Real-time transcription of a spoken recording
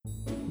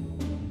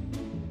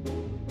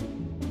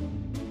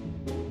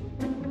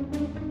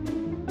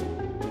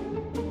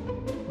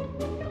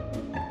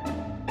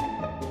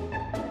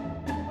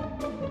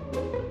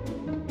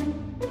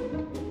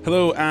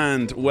Hello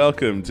and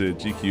welcome to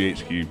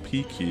GQHQ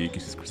PQ,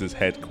 Goose's Quiz's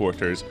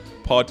headquarters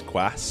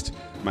podcast.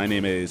 My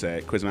name is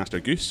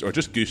Quizmaster Goose, or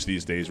just Goose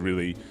these days,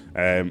 really.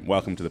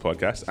 Welcome to the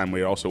podcast, and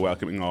we're also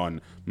welcoming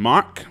on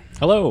Mark.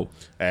 Hello.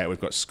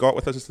 We've got Scott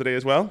with us today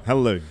as well.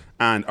 Hello.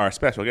 And our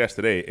special guest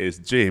today is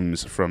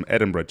James from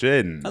Edinburgh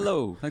Gin.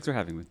 Hello. Thanks for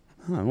having me.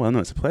 Oh, well, no,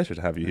 it's a pleasure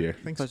to have you here.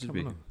 Thanks Pleasure for to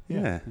be coming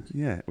here. on.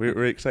 Yeah.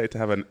 We're excited to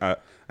have an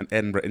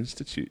Edinburgh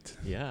Institute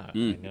Yeah, I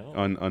know.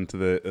 onto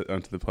the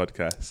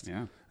podcast.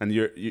 Yeah. And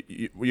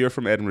you're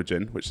from Edinburgh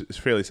Gin, which is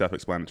fairly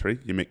self-explanatory.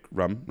 You make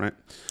rum, right?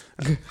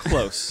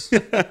 Close.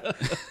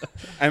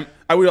 I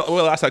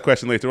will ask that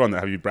question later on. That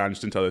have you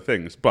branched into other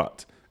things?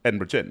 But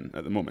Edinburgh Gin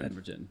at the moment.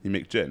 Edinburgh Gin. You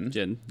make gin.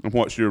 Gin. And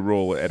what's your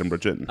role at Edinburgh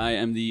Gin? I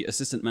am the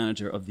assistant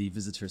manager of the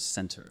Visitors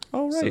Centre.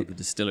 Oh, right. So the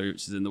distillery,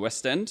 which is in the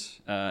West End,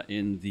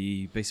 in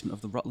the basement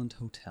of the Rutland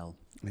Hotel.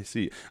 I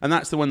see. And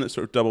that's the one that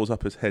sort of doubles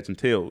up as heads and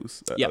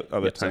tails.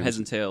 Other times. So heads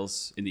and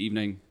tails in the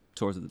evening,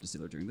 tours of the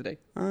distillery during the day.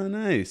 Oh,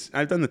 nice.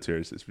 I've done the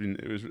tours.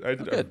 I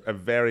did a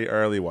very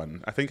early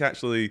one. I think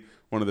actually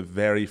one of the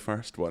very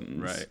first ones.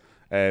 Right.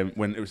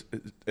 When it was,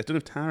 I don't know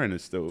if Taryn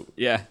is still.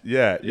 Yeah.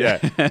 Yeah.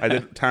 I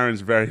did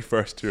Taryn's very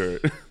first tour.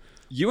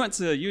 You went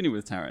to uni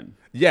with Taryn.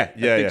 Yeah. I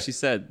think she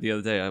said the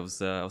other day I was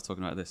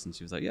talking about this, and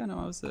she was like, "Yeah, no,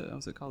 I was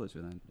at college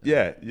with him."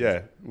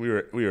 Yeah. We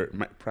were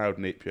proud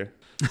Napier.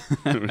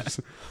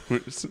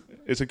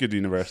 It's a good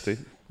university.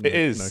 It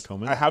is. No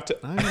comment. I have to.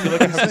 I feel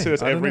like I have to say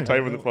this every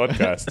time on the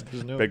podcast.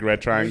 There's no, Big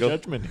red triangle. no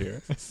judgment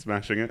here.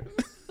 Smashing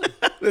it.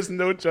 There's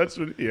no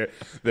judgment here.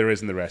 There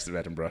is in the rest of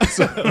Edinburgh.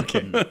 So.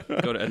 Okay.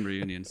 Go to Edinburgh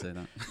Uni and say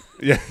that.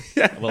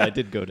 Yeah. Well, I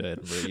did go to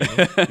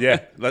Edinburgh. Yeah.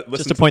 Just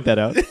Listen to point that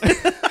out.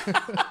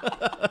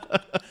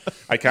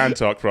 I can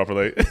talk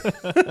properly.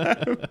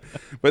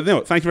 But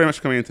no, thank you very much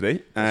for coming in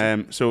today.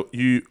 So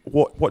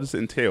what does it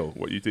entail?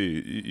 What you do?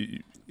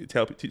 You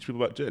teach people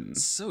about gin.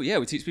 So yeah,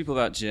 we teach people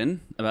about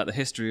gin, about the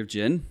history of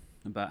gin,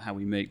 about how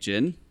we make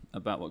gin,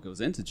 about what goes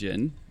into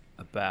gin,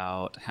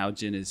 about how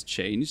gin has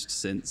changed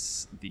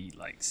since the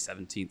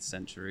 17th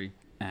century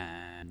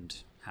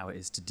and how it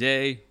is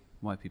today,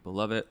 why people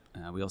love it.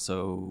 We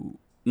also,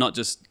 not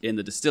just in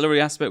the distillery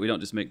aspect, we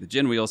don't just make the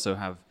gin, we also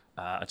have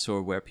a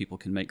tour where people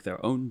can make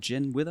their own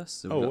gin with us.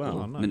 So we've got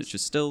little nice. miniature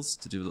stills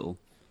to do a little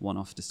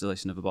one-off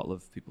distillation of a bottle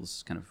of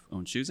people's kind of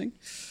own choosing.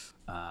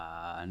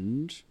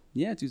 And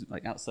yeah, do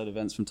outside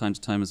events from time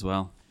to time as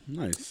well.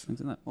 Nice.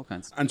 Things like that, all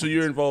kinds. And so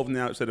you're involved in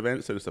the outside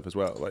events sort of stuff as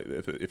well, like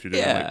if you're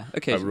doing a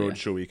occasionally, road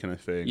showy kind of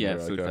thing. Yeah, or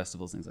food like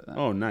festivals, things like that.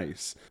 Oh,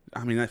 nice.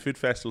 I mean, that food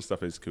festival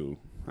stuff is cool.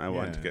 I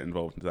want to Yeah. get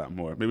involved into that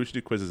more. Maybe we should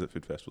do quizzes at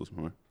food festivals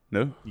more.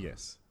 No?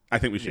 Yes. I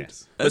think we should.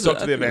 Yes. Let's talk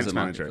to the I think there's events a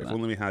market manager. for If that.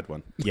 only we had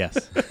one.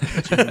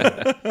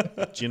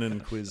 Yes. Gin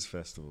and Quiz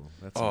Festival.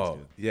 That sounds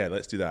good. Yeah,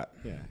 let's do that.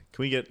 Yeah.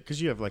 Can we get,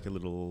 because you have like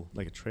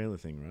a trailer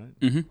thing, right?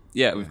 Mm-hmm.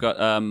 Yeah, we've got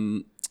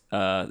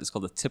it's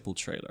called the Tipple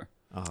trailer.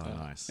 Oh,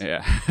 nice.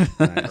 Yeah.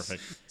 Nice.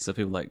 Perfect. So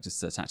people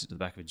just attach it to the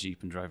back of a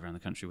Jeep and drive around the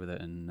country with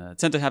it, and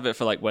tend to have it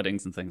for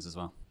weddings and things as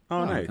well.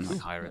 Oh, You nice. can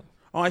hire it.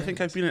 Oh, I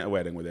think I've been at a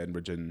wedding where the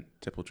Edinburgh Gin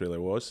Tipple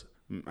trailer was.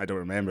 I don't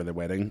remember the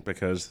wedding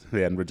because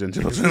the Edinburgh Gin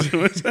Tipple trailer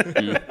was.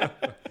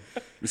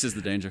 This is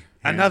the danger.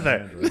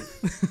 Another. Right?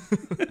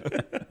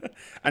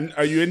 And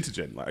are you into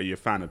gin? Are you a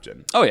fan of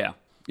gin? Oh yeah,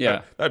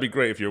 yeah. That'd be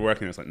great if you're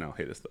working. It's like, no, I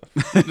hate this stuff.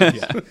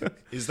 Yeah.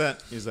 Is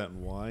that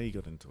why you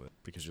got into it?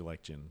 Because you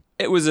like gin?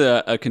 It was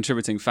a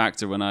contributing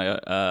factor when I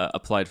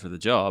applied for the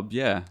job.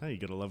 Yeah, Hey, you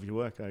gotta love your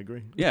work. I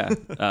agree. yeah.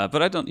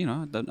 But I don't,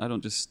 I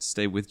don't just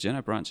stay with gin.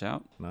 I branch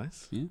out.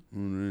 Nice. Yeah. Oh,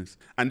 nice.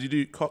 And you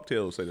do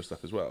cocktails side of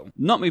stuff as well.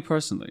 Not me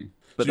personally,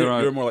 but So there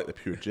you're are. more like the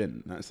pure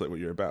gin. That's like what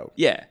you're about.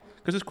 Yeah.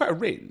 Because there's quite a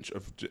range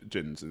of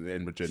gins in the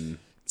Edinburgh Gin.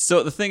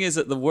 So the thing is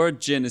that the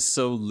word gin is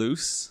so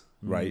loose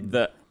Right.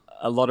 that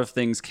a lot of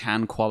things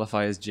can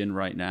qualify as gin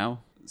right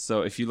now.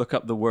 So if you look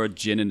up the word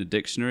gin in a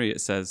dictionary,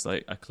 it says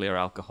a clear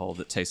alcohol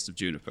that tastes of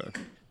juniper.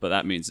 But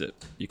that means that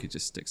you could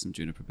just stick some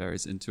juniper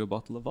berries into a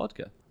bottle of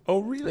vodka, Oh,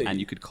 really? and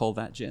you could call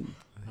that gin.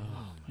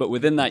 But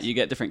within that, you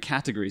get different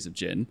categories of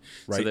gin.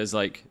 So Right. there's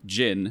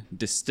gin,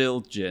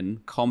 distilled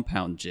gin,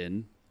 compound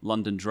gin,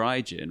 London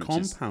dry gin. Which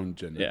is, Compound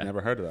gin. yeah. I've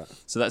never heard of that.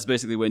 so that's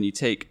basically when you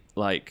take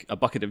a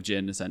bucket of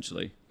gin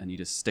essentially, and you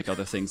just stick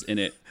other things in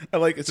it. I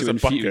like it's To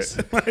just a infuse.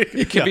 bucket.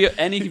 It could be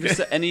any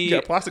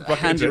Get a plastic bucket of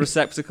handy gin.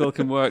 receptacle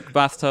can work.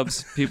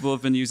 Bathtubs people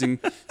have been using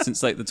since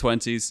the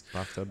 20s.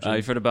 Bathtub gin.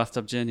 You've heard of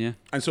bathtub gin, yeah?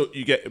 And so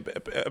you get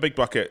a big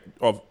bucket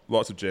of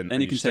lots of gin, and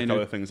Any you stick container.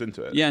 other things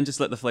into it. Yeah, and just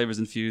let the flavors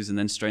infuse, and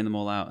then strain them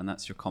all out, and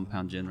that's your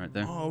compound gin right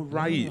there. Oh,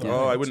 right. Yeah.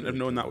 Oh, I wouldn't have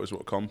known that was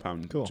what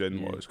compound Cool. gin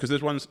Yeah. was. Because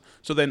there's ones.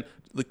 So then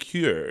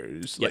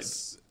liqueurs.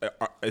 Yes.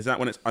 Is that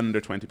when it's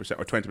under 20%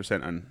 or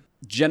 20% and.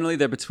 Generally,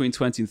 they're between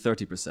 20 and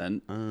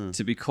 30%.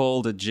 To be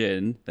called a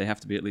gin, they have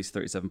to be at least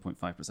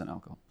 37.5%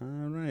 alcohol. Oh,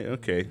 right.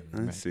 Okay.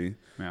 I see.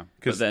 Yeah.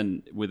 'Cause- But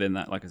then within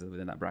that, like I said,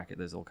 within that bracket,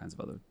 there's all kinds of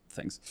other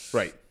things.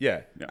 Right.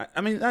 Yeah. Yeah.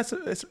 I mean,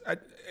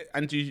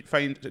 and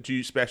do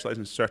you specialize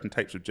in certain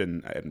types of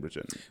gin at Edinburgh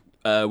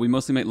Gin? We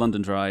mostly make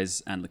London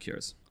dries and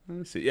liqueurs. Let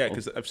me see. Yeah,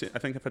 because I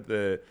think I've had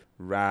the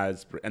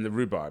raspberry and the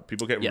rhubarb.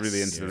 People get Yes,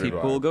 really into the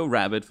people rhubarb. go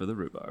rabid for the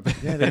rhubarb.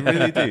 Yeah, they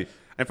really do.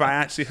 In fact, I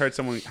actually heard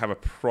someone have a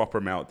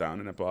proper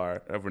meltdown in a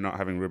bar over not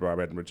having rhubarb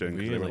Edinburgh gin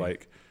because they were Really?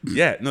 like,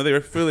 yeah, no, they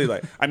were fully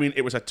like, I mean,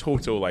 it was a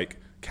total like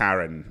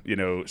Karen,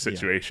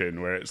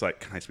 situation where it's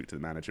like, can I speak to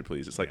the manager,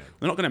 please? It's like,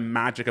 they're not going to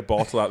magic a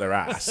bottle out their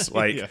ass.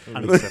 Like,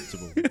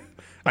 Unacceptable.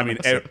 I mean,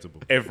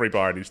 Unacceptable. every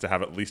bar needs to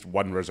have at least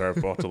one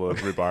reserve bottle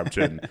of rhubarb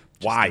gin.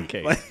 Why? in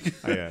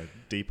case. Like,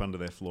 Deep under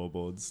their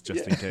floorboards,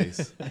 just in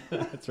case.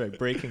 That's right.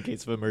 Break in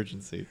case of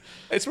emergency.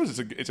 I suppose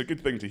it's a good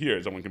thing to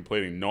hear someone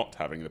complaining not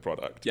having the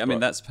product. Yeah, I mean,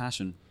 but- that's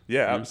passion.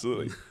 Yeah,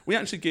 absolutely. We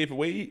actually gave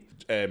away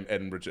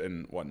Edinburgh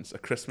Gin once, a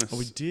Christmas. Oh,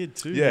 we did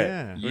too.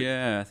 Yeah. Yeah.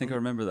 Yeah, I think I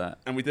remember that.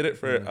 And we did it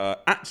for,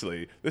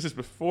 actually, this is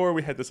before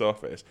we had this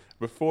office,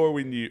 before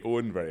we knew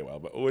Owen very well.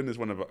 But Owen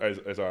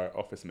is our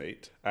office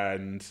mate,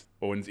 and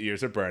Owen's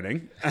ears are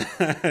burning,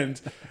 and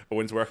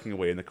Owen's working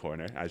away in the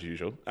corner, as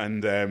usual.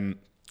 And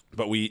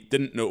but we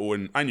didn't know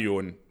Owen. I knew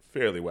Owen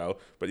fairly well,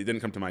 but he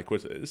didn't come to my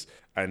quizzes.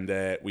 And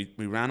we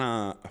ran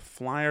a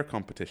flyer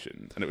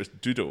competition, and it was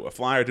a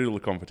flyer doodle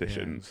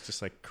competition. It's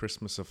just like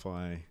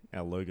Christmasify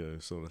our logo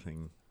sort of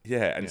thing.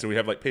 Yeah, and so we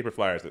have like paper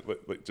flyers that look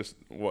like just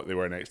what they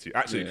were next to you.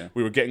 Actually, Yeah.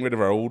 we were getting rid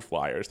of our old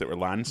flyers that were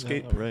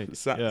landscape. Oh, right.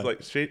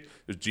 Like shape. It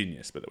was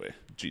genius, by the way,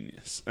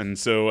 genius. And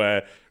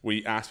so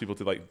we asked people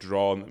to like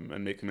draw them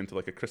and make them into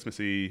like a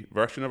Christmassy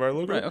version of our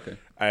logo. Right,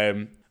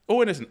 okay.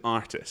 Owen is an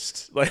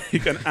artist, like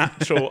an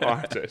actual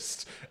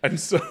artist, and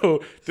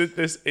so did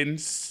this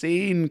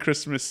insane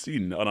Christmas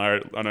scene on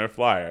our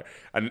flyer.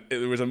 And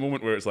there was a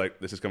moment where it's like,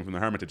 "This has come from the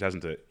Hermitage,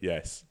 hasn't it?"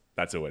 Yes.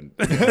 That's Owen.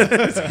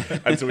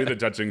 And so we had a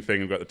judging thing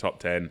and got the top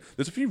 10.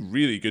 There's a few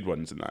really good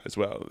ones in that as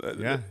well.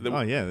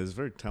 There's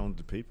very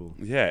talented people.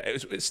 Yeah,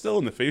 it's still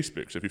on the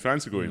Facebook, so if you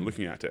fancy going and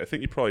looking at it, I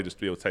think you'd probably just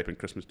be able to type in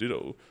Christmas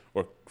Doodle,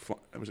 or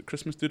was it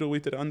Christmas Doodle we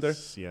did it under?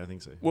 Yeah, I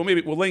think so. Well,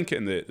 maybe we'll link it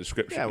in the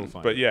description. Yeah, we'll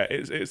find But it. yeah,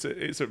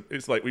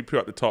 it's like we put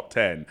up the top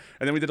 10,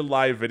 and then we did a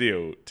live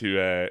video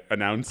to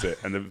announce it,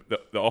 and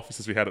the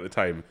offices we had at the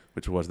time,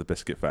 which was the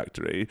Biscuit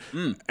Factory,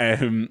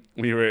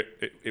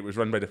 it was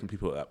run by different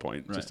people at that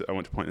point. Right. I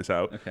want to point this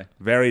out. Okay.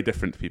 Very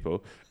different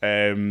people.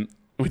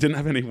 We didn't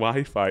have any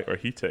Wi-Fi or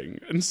heating,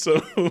 and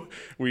so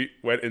we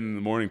went in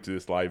the morning to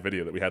this live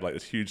video that we had like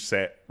this huge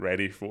set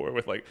ready for,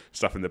 with like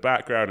stuff in the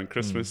background and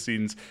Christmas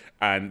scenes,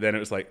 and then it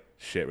was like,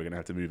 shit, we're gonna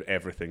have to move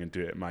everything and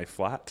do it at my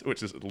flat,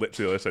 which is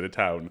literally the other side of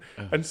town.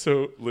 And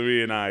so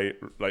Louis and I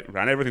like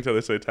ran everything to the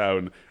other side of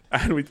town,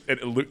 and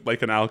it looked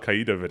like an Al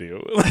Qaeda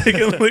video, like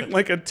it looked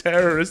like a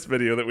terrorist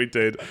video that we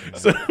did.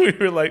 So we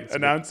were like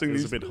announcing It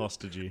was these. a bit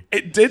hostagey.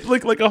 It did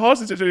look like a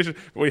hostage situation,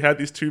 but we had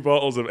these 2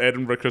 bottles of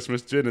Edinburgh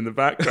Christmas gin in the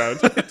background.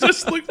 It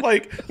just looked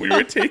like we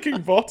were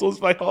taking bottles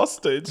by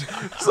hostage.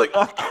 It's like,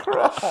 oh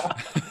crap!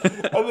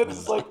 And then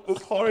it's like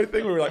this horrid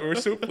thing. We were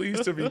so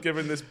pleased to have been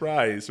given this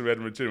prize from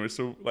Edinburgh Gin. We're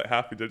so like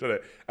happy to have done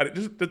it, and it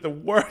just did the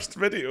worst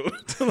video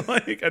to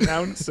like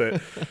announce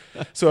it.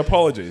 So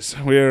apologies.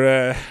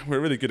 We're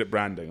really good at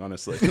branding,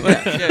 honestly.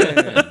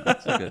 Yeah.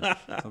 It's all good.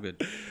 It's all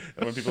good.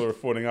 And when people were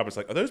phoning up, it's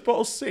like, are those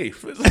bottles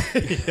safe? It's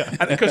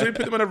like, and because we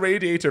put them on a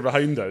radiator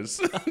behind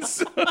us.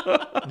 So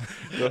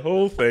the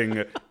whole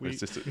thing was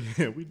just...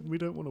 we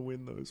don't want to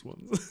win those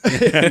ones.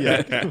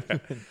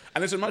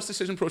 And as much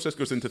decision process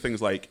goes into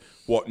things like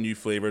what new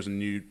flavours and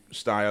new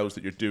styles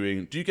that you're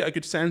doing, do you get a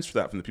good sense for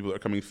that from the people that are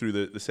coming through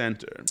the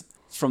centre?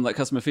 From like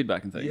customer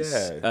feedback and things.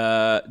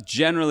 Yeah.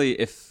 Generally,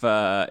 if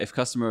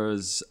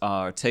customers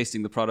are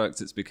tasting the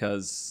product, it's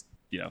because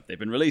they've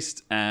been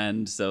released,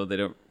 and so they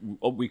don't.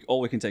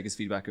 All we can take is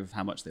feedback of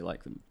how much they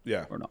like them,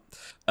 Yeah. or not.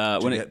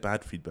 Do When you it, get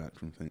bad feedback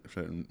from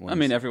certain ones? I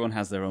mean, everyone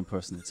has their own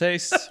personal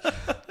taste.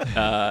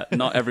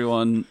 Not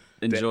everyone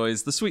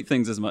enjoys the sweet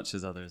things as much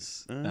as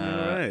others.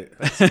 Right.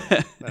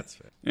 That's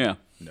fair. Yeah.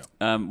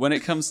 No. When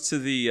it comes to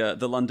the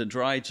London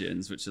Dry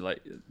gins, which are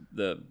like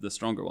the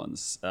stronger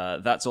ones,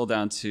 that's all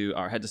down to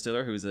our head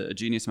distiller, who is a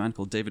genius man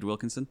called David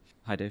Wilkinson.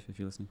 Hi, Dave, if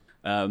you're listening.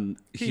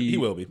 He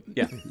will be.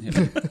 Yeah.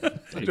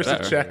 Just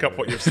to check up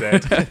what you've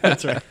said.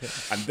 That's right.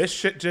 And this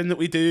shit gin that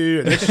we do,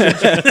 and this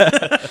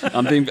shit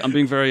I'm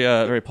being very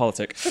very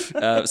politic.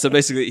 So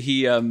basically,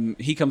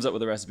 he comes up with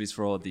the recipes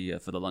for all the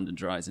London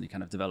Dries, and he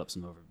kind of develops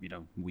them over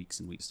weeks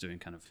and weeks, doing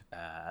kind of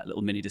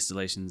little mini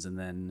distillations, and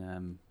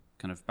then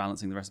kind of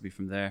balancing the recipe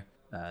from there,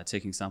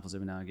 taking samples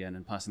every now and again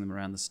and passing them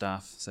around the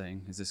staff,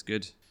 saying, "Is this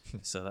good?"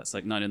 So that's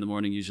like 9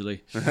 a.m.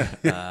 usually,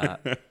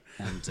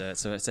 and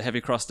so it's a heavy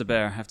cross to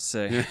bear, I have to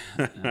say.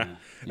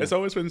 It's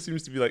always when it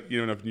seems to be like,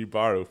 when a new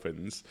bar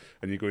opens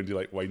and you go and do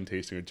like wine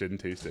tasting or gin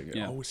tasting,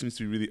 it always seems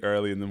to be really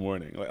early in the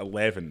morning. Like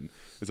 11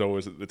 is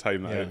always at the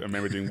time that I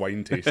remember doing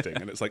wine tasting.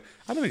 And it's like,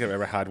 I don't think I've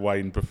ever had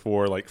wine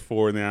before like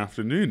 4 in the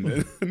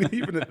afternoon. And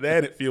even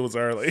then it feels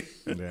early.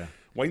 Yeah.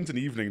 Wine's an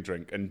evening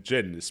drink, and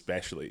gin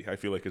especially, I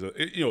feel like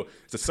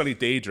it's a sunny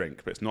day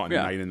drink, but it's not a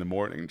 9 in the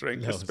morning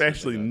drink. No,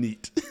 especially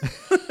neat.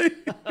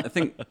 I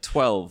think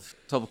 12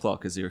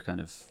 o'clock is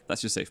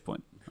that's your safe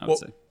point, I would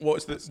say.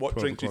 What 12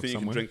 drink do you o'clock think you can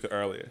somewhere. drink the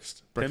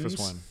earliest? Breakfast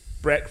Pimm's? wine.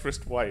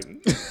 Breakfast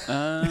wine.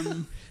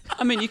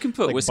 I mean, you can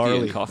put Like whiskey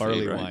barley, and coffee,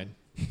 barley right? wine.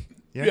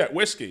 Yeah,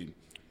 whiskey.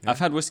 I've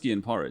had whiskey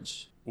and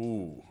porridge.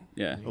 Ooh.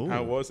 Yeah.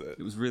 How was it?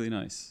 It was really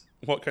nice.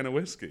 What kind of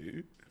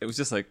whiskey? It was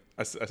just like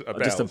Just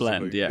just a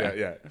blend,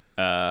 yeah.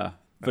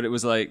 But it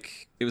was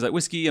like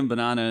whiskey and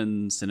banana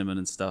and cinnamon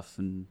and stuff,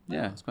 and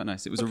yeah, it was quite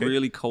nice. It was a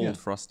really cold,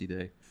 frosty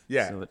day.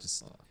 Yeah. So it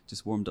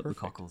just warmed up the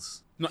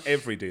cockles. Not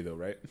every day though,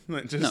 right?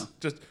 Like No.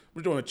 just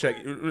we don't want to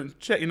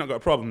check you've not got a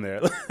problem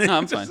there. No,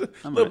 I'm fine.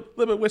 I'm little right.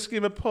 bit of whiskey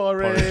in my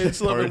porridge,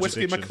 a little bit of Porridge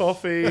whiskey in my addiction.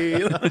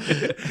 coffee.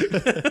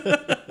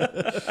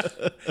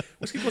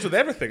 Whiskey goes with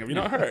everything. Have you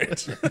not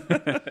heard?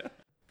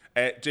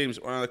 James,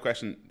 one other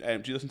question.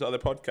 Do you listen to other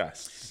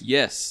podcasts?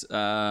 Yes,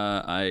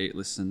 I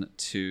listen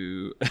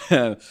to.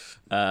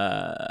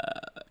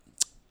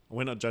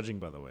 We're not judging,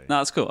 by the way. No,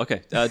 that's cool.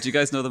 Okay, do you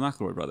guys know the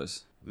McElroy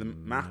brothers? The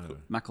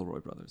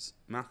McElroy brothers.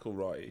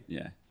 McElroy.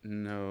 Yeah.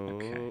 No,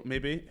 Okay.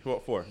 maybe.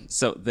 What for?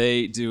 So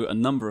they do a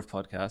number of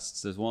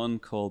podcasts. There's one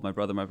called My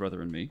Brother,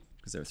 and Me,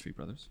 because there are three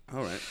brothers.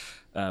 All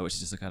right. Which is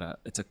just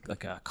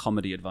like a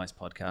comedy advice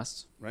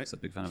podcast. Right. So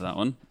big fan of that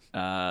one.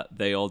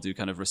 They all do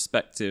kind of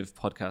respective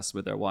podcasts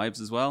with their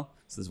wives as well.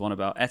 So there's one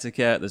about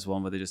etiquette. There's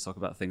one where they just talk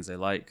about things they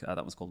like. That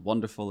one's called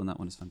Wonderful, and that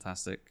one is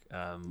fantastic.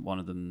 One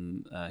of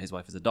them, his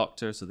wife is a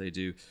doctor, so they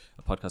do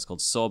a podcast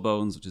called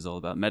Sawbones, which is all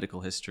about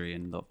medical history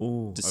and the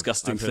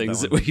disgusting I've heard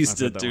things that that we one. used I've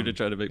to heard that do to one.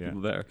 try to make Yeah.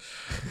 people better.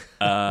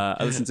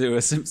 I listen to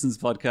a Simpsons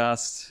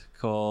podcast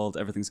called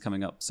Everything's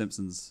Coming Up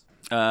Simpsons.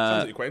 Sounds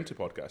like you're quite into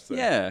podcasts. Then.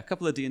 Yeah, a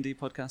couple of D&D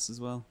podcasts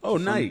as well. Oh,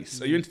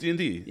 nice. Are you into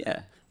D&D?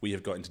 Yeah. We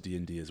have got into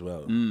D&D as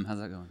well. How's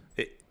that going?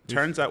 It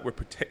turns out we're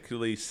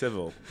particularly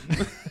civil.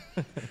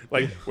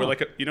 Like we're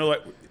like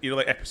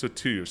like episode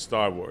 2 of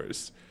Star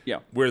Wars. Yeah.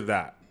 We're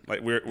that.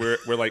 Like we're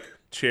like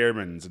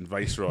chairmans and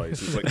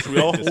viceroys. It's like, should we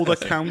all hold a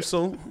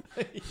council?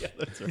 Yeah,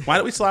 that's right. Why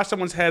don't we slash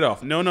someone's head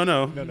off? No.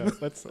 No,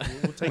 let's.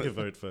 We'll take a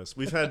vote first.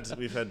 We've had two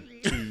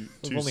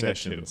only had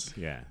sessions.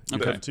 Yeah.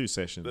 We've Okay. had 2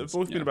 sessions. They've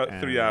both been about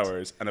 3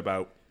 hours and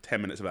about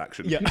 10 minutes of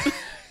action. Yeah,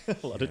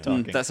 a lot of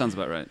talking. That sounds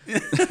about right.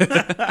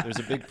 There's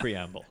a big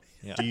preamble.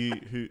 Yeah. Do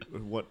you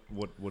what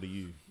are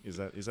you? Is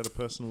that a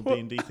personal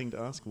D&D thing to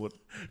ask? What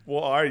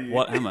What are you?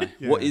 What am I?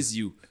 Yeah. What is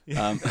you?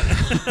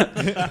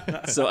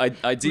 So I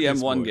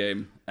DM one boy.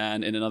 game,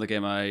 and in another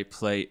game I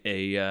play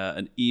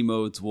an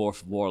emo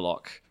dwarf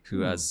warlock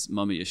who has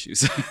mummy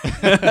issues.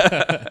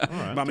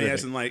 Mummy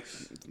as in like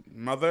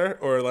mother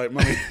or like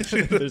mummy?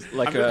 There's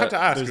like I have to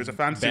ask. there's It's a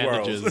fancy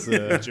world. bandages,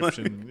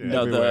 Egyptian? Yeah.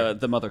 No, everywhere.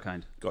 the mother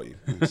kind. Got you.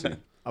 I see.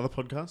 Other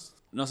podcasts?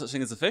 No Such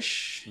Thing as a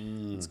Fish.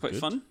 It's quite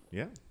Good. fun.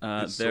 Yeah.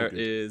 It's so There good.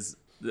 is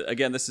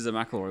again, this is a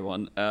McElroy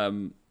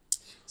one.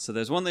 So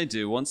there's one they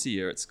do once a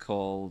year. It's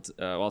called.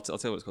 I'll tell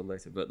you what it's called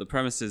later. But the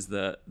premise is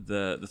that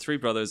the three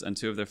brothers and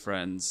 2 of their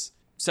friends,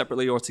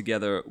 separately or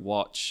together,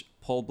 watch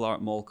Paul Blart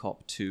Mall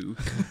Cop 2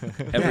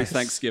 every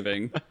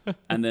Thanksgiving,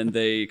 and then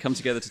they come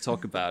together to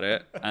talk about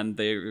it. And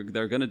they're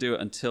going to do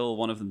it until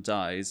one of them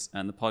dies.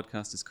 And the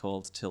podcast is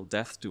called "Till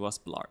Death Do Us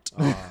Blart."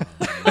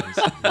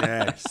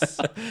 Yes.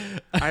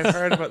 I've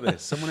heard about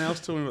this. Someone else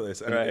told me about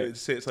this. And Right.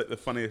 it's like the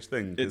funniest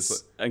thing. 'cause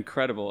It's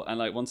incredible. And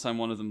like one time,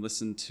 one of them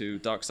listened to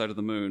Dark Side of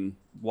the Moon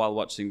while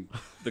watching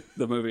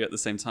the movie at the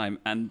same time,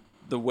 and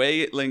the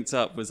way it linked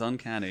up was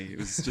uncanny. It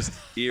was just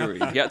eerie.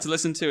 He had to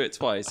listen to it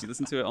twice. He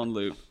listened to it on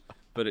loop,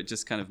 but it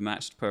just kind of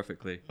matched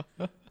perfectly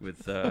with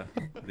the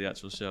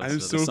actual show. I'm So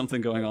so- there's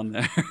something going on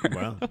there.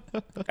 Wow.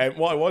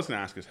 What I was going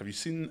to ask is, have you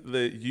seen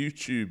the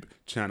YouTube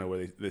channel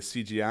where the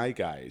CGI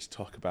guys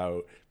talk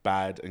about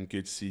bad and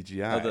good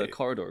CGI? The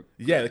corridor.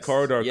 Yeah, the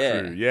corridor Yeah.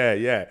 crew.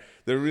 Yeah.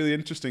 They're really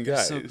interesting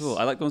guys. So cool.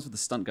 I like the ones with the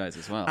stunt guys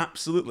as well.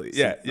 Absolutely.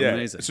 Yeah.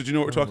 amazing. So do you know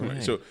what we're talking about?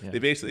 right. So Yeah. they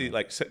basically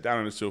like sit down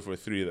on a sofa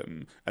with 3 of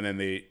them, and then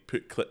they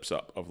put clips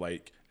up of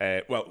like,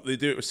 well, they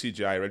do it with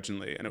CGI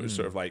originally, and it was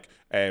sort of like,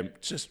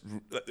 just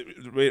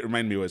the way it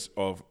reminded me was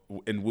of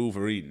in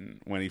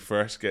Wolverine when he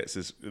first gets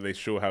his. They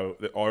show how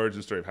the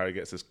origin story of how he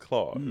gets his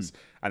claws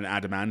and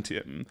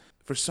adamantium.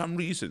 For some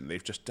reason,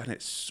 they've just done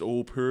it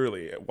so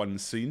poorly at one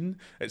scene.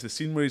 It's the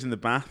scene where he's in the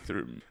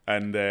bathroom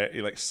and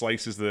he like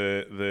slices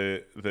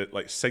the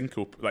like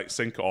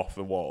sink off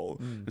the wall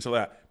and so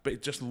like that. But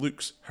it just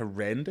looks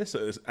horrendous.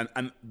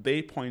 And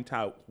they point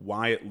out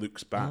why it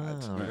looks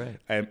bad. Ah,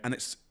 right. And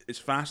it's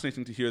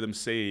fascinating to hear them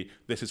say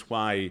this is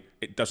why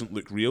it doesn't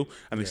look real.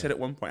 And they said at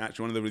one point,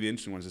 actually, one of the really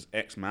interesting ones is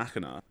Ex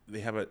Machina.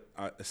 They have a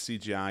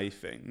CGI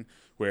thing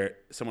where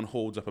someone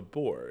holds up a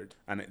board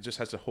and it just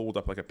has to hold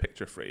up like a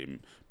picture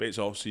frame, but it's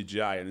all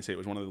CGI. And they say it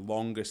was one of the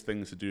longest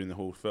things to do in the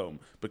whole film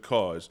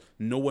because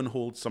no one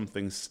holds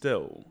something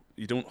still.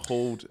 You don't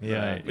hold.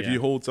 Yeah, if yeah.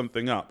 you hold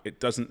something up, it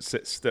doesn't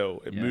sit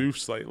still. It Yeah.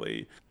 moves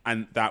slightly,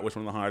 and that was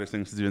one of the hardest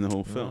things to do in the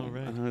whole film.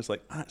 right. And I was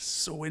like, that's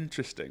so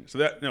interesting. So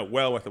that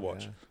well worth a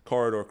watch.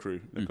 Corridor Crew,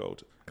 they're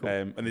called.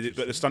 And they did,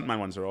 but the stuntman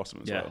ones are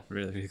awesome as Yeah, well.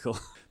 really, really cool.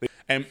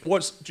 Do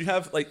you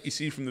have like you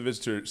see from the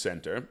visitor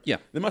center? Yeah.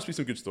 There must be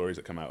some good stories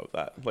that come out of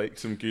that, like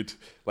some good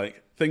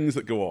like things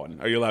that go on.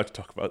 Are you allowed to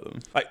talk about them?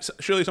 Like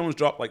surely someone's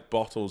dropped like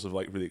bottles of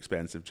like really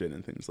expensive gin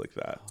and things like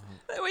that.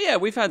 Well, yeah,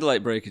 we've had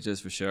like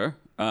breakages for sure.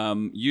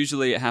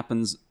 Usually it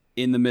happens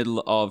in the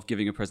middle of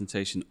giving a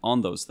presentation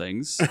on those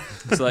things.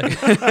 So like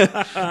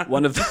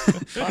one of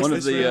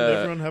the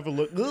everyone have a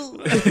look.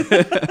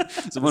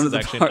 so one of the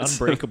actually parts,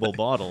 an unbreakable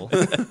bottle.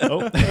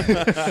 Oh,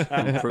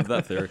 prove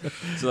that theory.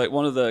 So like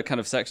one of the kind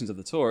of sections of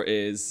the tour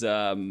is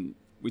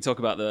we talk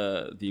about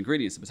the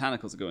ingredients, the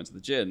botanicals that go into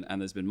the gin,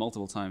 and there's been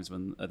multiple times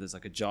when there's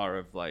like a jar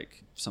of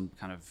like some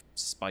kind of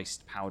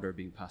spiced powder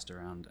being passed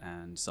around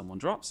and someone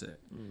drops it.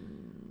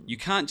 You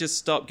can't just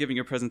stop giving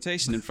your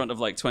presentation in front of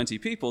like 20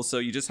 people, so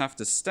you just have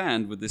to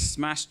stand with this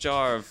smashed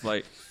jar of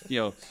like, you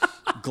know,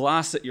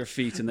 glass at your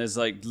feet, and there's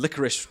like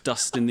licorice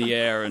dust in the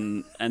air,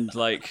 and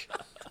like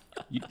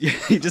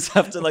you just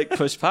have to like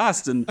push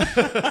past, and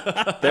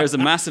there's a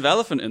massive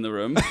elephant in the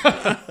room.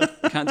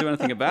 Can't do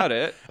anything about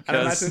it. And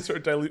I imagine it sort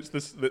of dilutes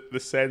the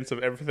sense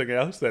of everything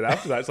else then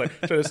after that. It's like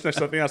trying to sniff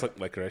something else like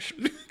licorice.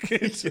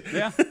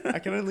 Yeah. I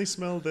can only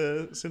smell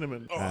the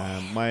cinnamon.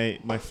 My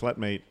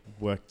flatmate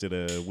worked at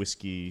a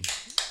whiskey.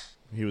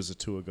 He was a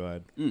tour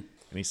guide, and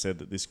he said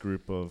that this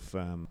group of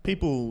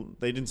people,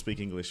 they didn't speak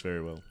English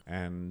very well,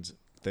 and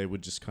they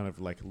would just kind of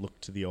like look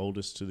to the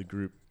oldest to the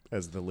group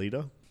as the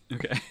leader.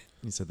 Okay.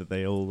 He said that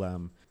they all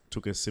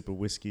took a sip of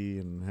whiskey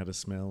and had a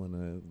smell,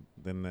 and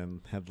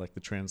then had like the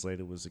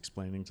translator was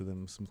explaining to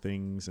them some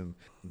things, and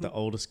the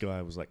oldest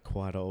guy was like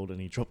quite old,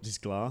 and he dropped his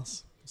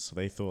glass, so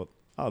they thought,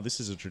 oh, this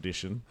is a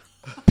tradition.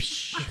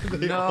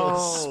 They all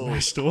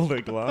smashed all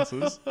their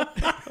glasses.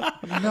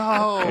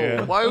 No.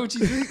 Yeah. Why would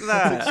you think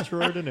that?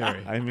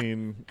 Extraordinary. I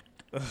mean,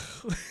 Oh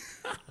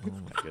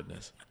my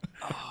goodness.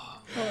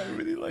 I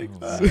really like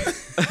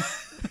that.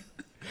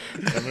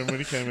 and then when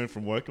he came in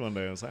from work one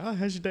day, I was like, oh,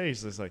 how's your day?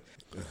 So it's like,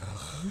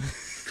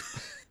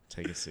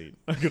 take a seat.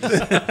 I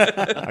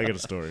got a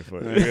story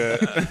for you.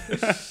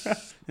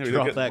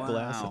 Drop that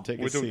glass and take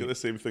We a don't seat. get the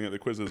same thing at the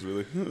quizzes,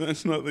 really.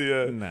 That's not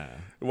the Nah.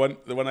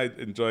 the one I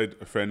enjoyed.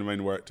 A friend of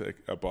mine worked at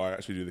a bar,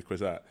 actually do the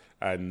quiz at,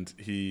 and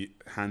he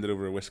handed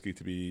over a whiskey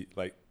to be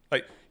like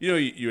you know,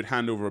 you would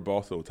hand over a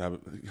bottle to have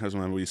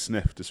someone where you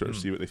sniff to sort of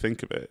see what they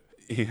think of it.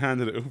 He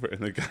handed it over,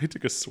 and the guy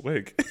took a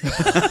swig.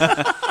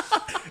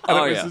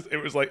 And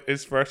it was like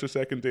his first or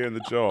second day on the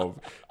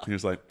job. And he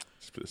was like,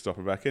 just put the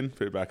stopper back in,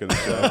 put it back in the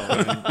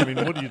job. I mean,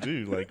 what do you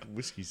do? Like,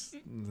 whiskey's,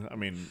 I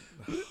mean,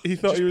 He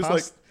thought Just he was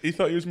pass- he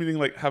thought he was meaning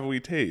like have a wee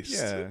taste.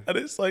 Yeah. And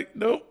it's like,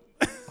 nope.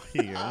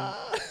 here you go.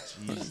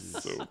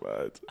 Jesus. So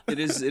bad. It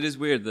is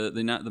weird the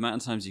amount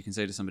of times you can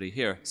say to somebody,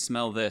 here,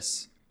 smell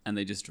this, and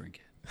they just drink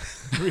it.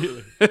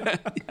 Really?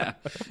 Yeah.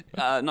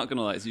 Not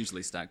gonna lie, it's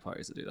usually stag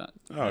parties that do that.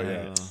 Oh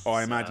yeah. Oh,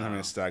 I imagine having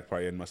a stag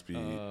party in must be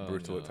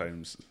brutal at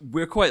times.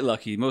 We're quite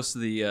lucky. Most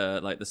of the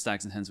like the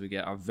stags and hens we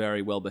get are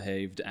very well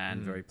behaved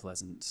and very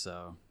pleasant.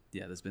 So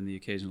yeah, there's been the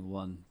occasional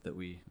one that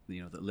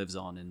that lives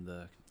on in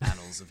the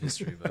annals of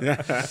history. But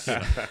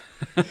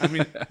I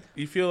mean,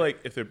 you feel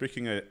like if they're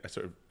booking a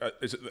sort of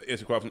is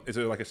it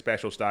like a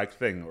special stag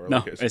thing or no,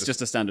 like it's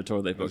just a standard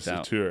tour they've booked a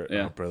out. tour?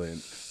 Yeah. Oh,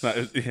 brilliant. That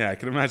is, I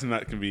can imagine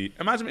that can be.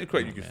 Imagine it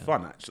quite good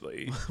fun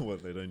actually.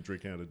 What, they don't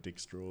drink out of dick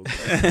straws?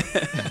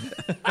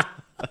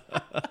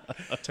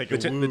 Take The a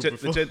gin, woo the, gin,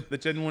 before. the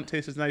gin won't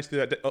taste as nice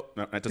through that. Oh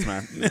no, that doesn't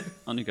matter.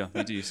 On you go.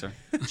 You do you, sir.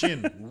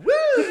 Gin.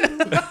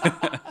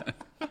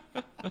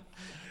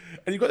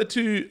 And you got the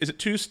two. Is it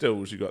two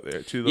stills you got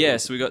there? Two. little-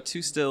 Yes, we got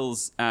two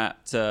stills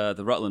at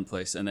the Rutland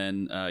place, and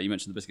then you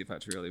mentioned the biscuit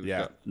factory earlier. We've Yeah.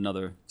 got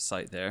another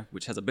site there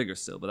which has a bigger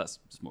still, but that's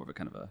just more of a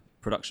kind of a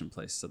production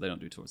place, so they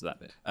don't do tours of that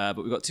bit. But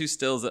we've got two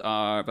stills that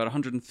are about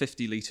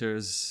 150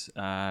 liters,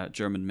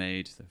 German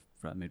made.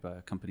 They're made by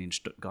a company in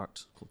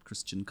Stuttgart called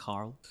Christian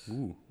Karl.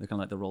 Ooh. They're kind of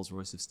like the Rolls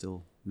Royce of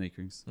still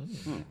makers.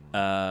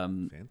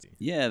 Fancy.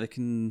 Yeah, they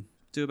can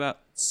do about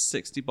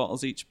 60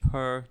 bottles each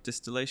per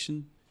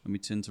distillation, and we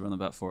tend to run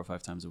about 4 or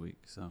 5 times a week.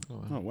 So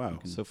Oh wow.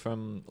 So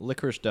from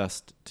licorice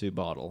dust to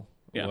bottle.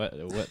 Yeah.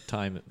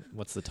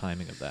 What's the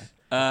timing of that?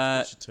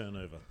 What's your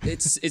turnover?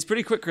 It's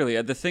pretty quick, really.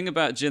 The thing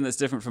about gin that's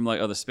different from like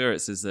other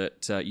spirits is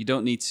that you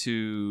don't need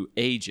to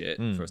age it.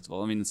 First of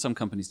all, I mean, some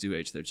companies do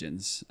age their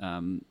gins,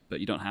 but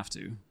you don't have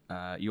to.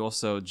 You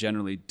also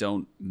generally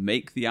don't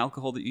make the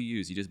alcohol that you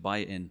use; you just buy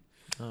it in.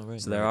 Oh,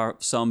 right. So there are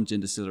some gin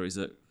distilleries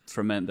that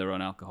ferment their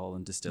own alcohol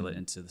and distill it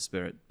into the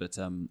spirit, but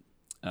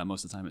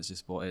most of the time it's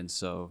just bought in.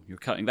 So you're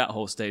cutting that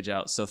whole stage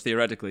out. So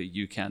theoretically,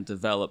 you can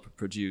develop,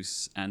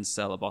 produce, and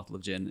sell a bottle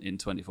of gin in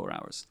 24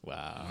 hours.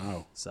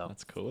 Wow. So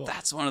That's cool.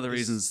 That's one of the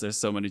reasons there's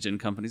so many gin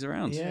companies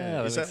around.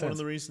 Yeah, Is that that makes one of sense.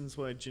 the reasons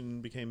why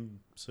gin became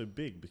so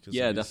big? Because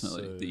Yeah, it is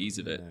definitely. so- The ease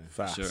of it. yeah.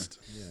 Fast. Sure.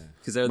 Yeah.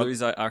 Because there are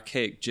these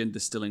archaic gin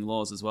distilling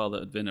laws as well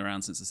that had been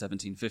around since the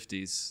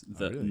 1750s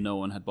that really? no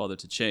one had bothered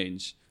to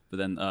change. But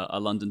then a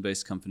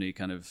London-based company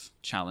kind of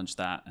challenged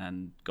that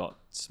and got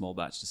small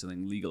batch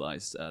distilling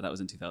legalized. That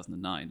was in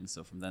 2009, and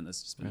so from then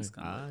there's just been this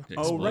kind of Oh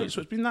explosion. right,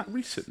 so it's been that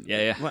recent.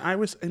 Yeah, yeah. Like, I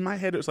was in my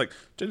head, it was like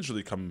gin's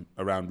really come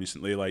around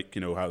recently. Like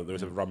how there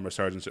was a rum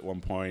resurgence at one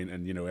point,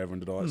 and everyone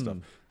did all that stuff,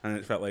 and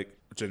it felt like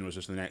gin was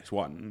just the next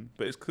one.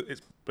 But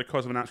it's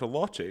because of an actual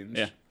law change.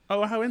 Yeah.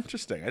 Oh, how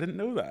interesting! I didn't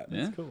know that.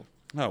 Yeah. That's cool.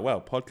 Oh,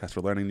 well, podcast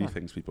for learning new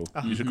things, people.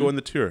 You should go on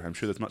the tour. I'm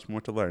sure there's much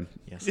more to learn.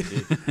 Yes,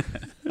 indeed.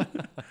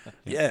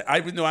 Yeah,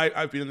 I've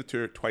been on the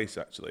tour twice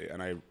actually,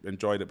 and I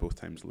enjoyed it both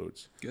times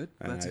loads. Good.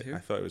 And Glad to hear. I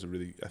thought it was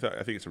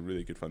I think it's a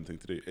really good fun thing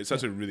to do. It's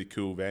such a really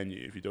cool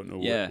venue. If you don't know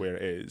where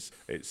it is,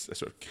 it's a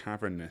sort of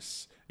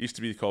cavernous. It used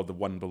to be called the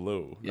One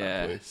Below.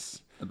 Yeah. That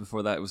place. And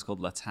before that, it was called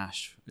La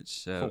Tâche,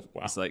 which wow.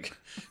 was like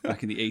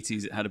back in the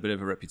 80s. It had a bit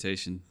of a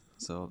reputation.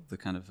 So the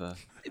kind of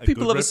good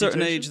people of a certain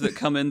reputation? age that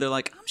come in, they're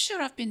like, I'm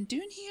sure I've been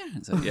doing here.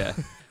 And so yeah,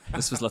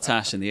 this was La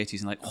Tâche in the 80s,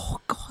 and like, oh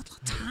God, La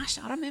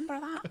Tâche, I remember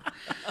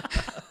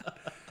that.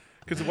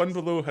 Because the One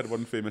Below had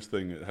one famous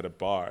thing. It had a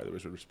bar that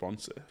was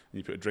responsive. And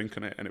you put a drink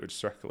in it, and it would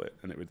circle it,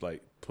 and it would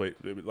like play.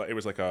 It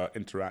was like a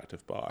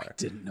interactive bar.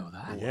 Didn't know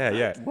that.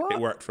 Yeah. It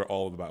worked for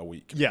all of about a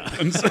week. Yeah.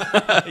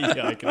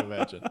 Yeah, I can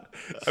imagine.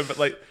 But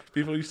like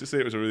people used to say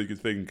it was a really good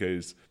thing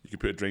because you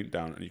could put a drink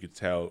down and you could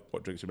tell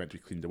what drinks were meant to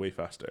be cleaned away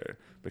faster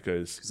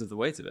because Because of the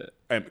weight of it.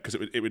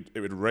 it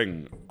would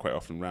ring quite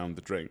often round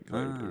the drink.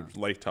 Like, it would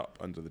light up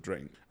under the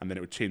drink, and then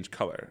it would change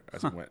color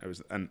as it went. It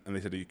was and they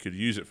said you could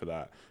use it for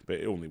that, but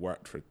it only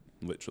worked for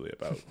literally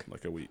about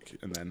like a week,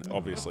 and then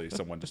obviously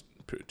someone just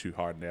put too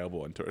hard an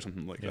elbow into it or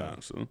something like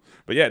that. So,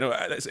 but yeah, no,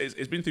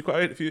 it's been through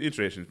quite a few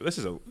iterations, but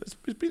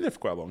it's been there for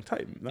quite a long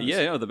time.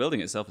 Yeah, the building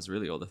itself is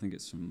really old. I think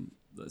it's from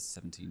the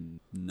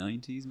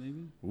 1790s,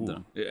 maybe. I don't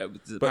know.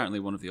 It's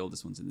apparently one of the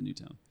oldest ones in the new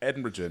town.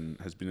 Edinburgh Gin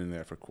has been in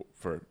there for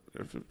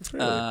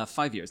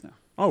 5 years now.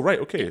 Oh right,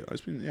 okay. It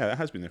has been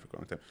there for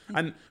quite a long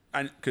time.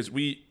 And because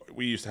we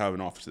used to have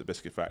an office at the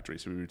biscuit factory,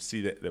 so we would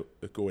see the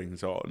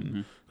goings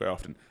on quite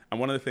often. And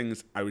one of the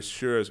things I was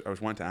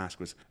wanting to ask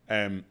was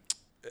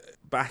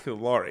back of the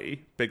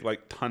lorry, big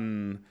like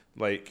ton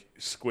like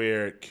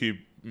square cube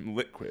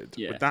liquid.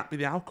 Yeah. Would that be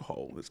the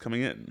alcohol that's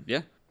coming in?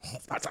 Yeah. Oh,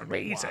 that's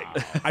amazing.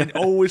 I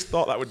always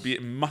thought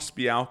it must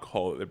be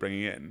alcohol that they're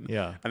bringing in.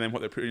 Yeah. And then what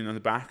they're putting on the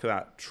back of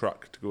that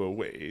truck to go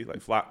away, like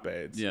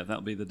flatbeds. Yeah,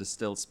 that'll be the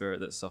distilled spirit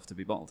that's off to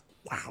be bottled.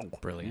 Wow.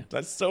 Brilliant.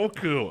 That's so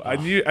cool. I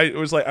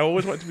always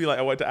wanted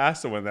to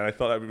ask someone that. I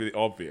thought that would be really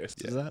obvious.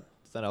 Does that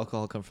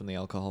alcohol come from the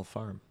alcohol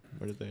farm?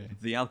 Where did they?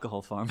 The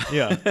alcohol farm.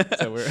 Yeah.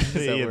 So we're,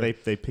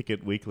 They pick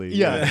it weekly.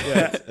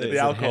 yeah. The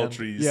alcohol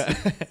trees. Yeah.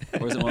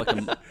 Or is it more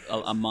like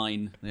a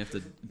mine? They have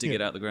to dig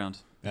it out of the ground.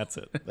 That's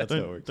it. That's how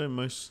it Don't, works. don't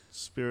most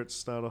spirits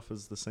start off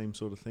as the same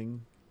sort of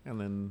thing,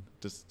 and then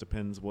just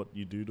depends what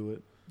you do to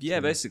it? Yeah,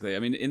 basically. I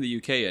mean, in the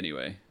UK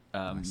anyway.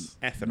 Nice.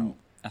 Ethanol.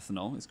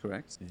 Ethanol is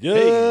correct.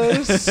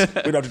 Yes.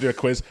 We don't have to do a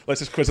quiz. Let's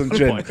just quiz on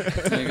gin.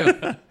 There you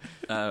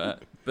go.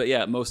 But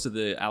yeah, most of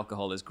the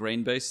alcohol is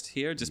grain based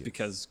here, just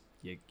because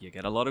you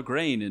get a lot of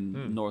grain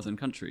in northern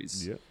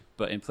countries. Yeah.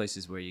 But in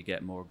places where you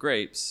get more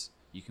grapes,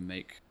 you can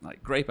make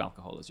like grape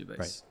alcohol as your base.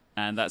 Right.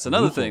 And that's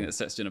another thing that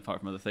sets gin apart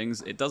from other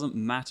things. It doesn't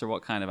matter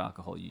what kind of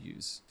alcohol you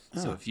use.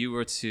 So if you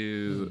were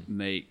to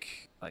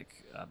make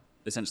like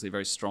essentially a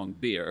very strong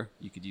beer,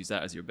 you could use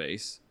that as your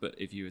base. But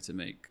if you were to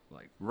make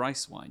like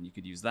rice wine, you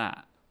could use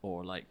that,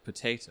 or like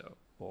potato,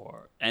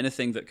 or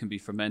anything that can be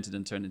fermented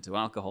and turned into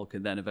alcohol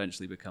can then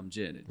eventually become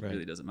gin. It Right.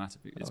 really doesn't matter.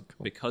 It's Oh,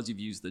 cool. because you've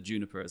used the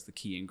juniper as the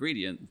key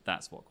ingredient,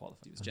 that's what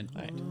qualifies you as gin.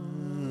 Right.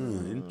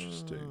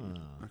 Interesting.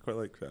 I quite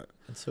like that.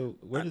 And so,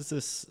 where does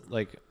this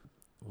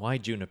why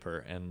juniper,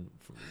 and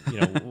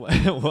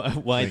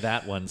why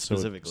that one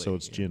specifically? So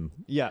it's gin.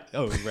 Yeah.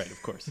 Oh, right.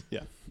 Of course.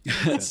 Yeah.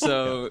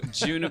 So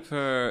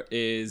juniper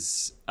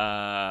is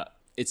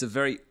it's a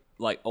very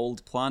like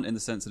old plant in the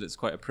sense that it's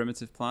quite a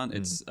primitive plant.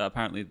 It's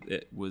apparently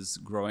it was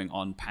growing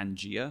on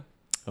Pangaea,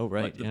 Oh,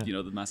 right. like the,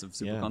 yeah. the massive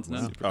Yeah,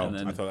 supercontinent. Oh, And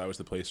then I thought that was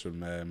the place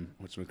from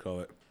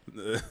whatchamacallit,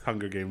 the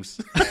Hunger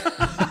Games.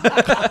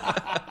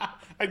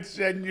 I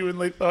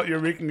genuinely thought you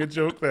were making a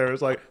joke there. I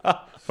was like,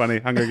 funny,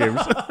 Hunger Games.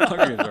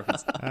 Hunger Games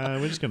reference.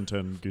 We're just going to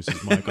turn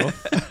Goose's mic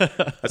off.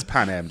 That's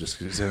Pan Am, just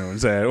because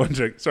anyone's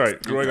wondering. Sorry,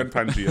 growing on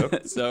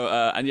Pangaea. So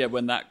and yeah,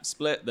 when that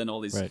split, then all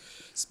these Right.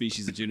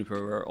 species of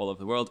juniper were all over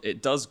the world.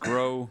 It does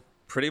grow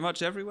pretty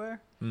much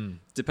everywhere.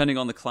 Depending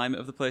on the climate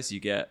of the place, you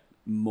get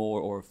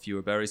more or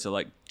fewer berries. So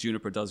like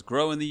juniper does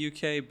grow in the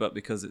UK, but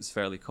because it's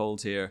fairly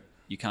cold here,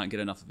 you can't get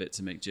enough of it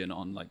to make gin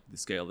on like the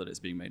scale that it's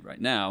being made right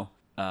now.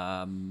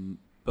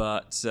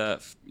 But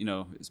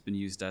it's been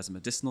used as a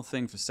medicinal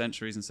thing for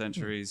centuries and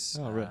centuries.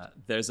 Oh, right.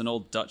 There's an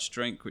old Dutch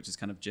drink, which is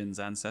kind of gin's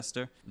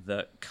ancestor,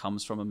 that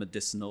comes from a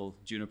medicinal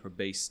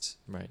juniper-based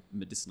Right.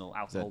 medicinal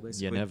alcohol, That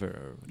basically.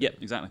 Genever. Yeah,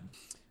 exactly.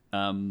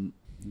 Mark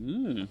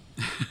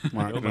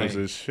knows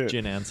his shit.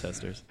 Gin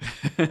ancestors.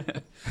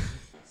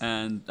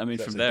 And I mean,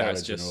 That's from a there, Dallas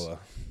it's just Ginola.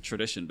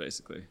 tradition,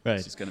 basically. Right.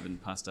 It's just kind of been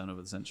passed down over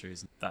the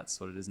centuries. That's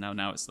what it is now.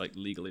 Now it's like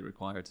legally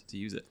required to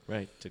use it,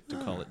 Right. To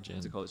call it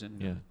gin. to call it gin.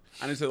 Yeah.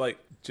 And is it like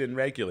gin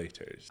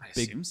regulators? I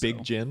Big assume so.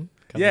 big gin.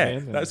 coming Yeah, in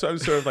and- that's what I'm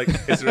sort of like.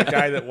 Is there a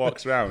guy that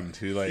walks around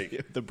who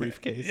like the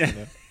briefcase. Yeah. You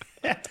know?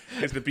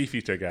 is the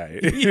beefeater guy?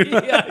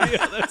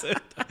 yeah, that's it.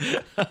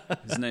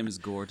 His name is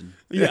Gordon.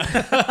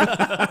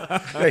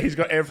 Yeah, he's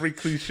got every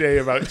cliche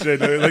about gin.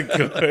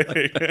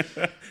 Like,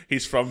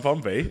 he's from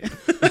Bombay.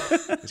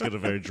 He's got a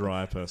very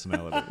dry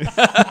personality.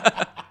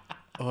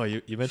 Oh, Oh,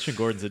 you mentioned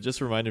Gordon's. It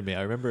just reminded me.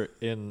 I remember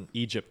in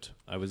Egypt.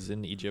 I was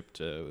in Egypt,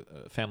 a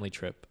family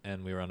trip,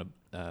 and we were on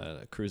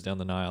a cruise down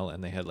the Nile,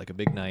 and they had like a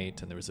big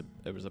night, and there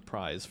was a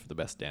prize for the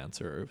best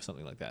dancer or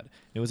something like that.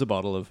 It was a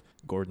bottle of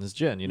Gordon's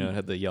gin. You know, it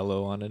had the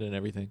yellow on it and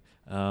everything.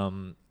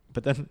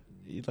 But then,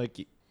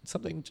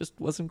 something just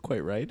wasn't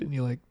quite right, and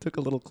you took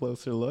a little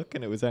closer look,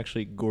 and it was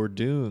actually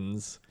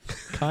Gordon's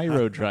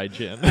Cairo dry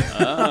gin.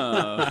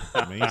 Oh.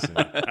 Amazing.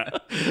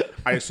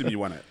 I assume you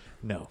won it.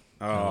 No.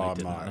 Oh, No, I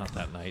didn't. Mark. Not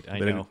that night. I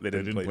They know. didn't, they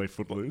didn't play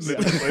Footloose. They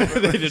didn't play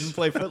They didn't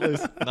play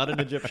Footloose. Not an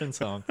Egyptian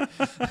song.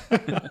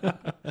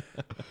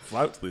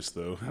 Flout loose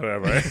though.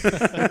 However,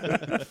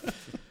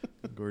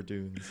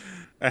 Gordon's.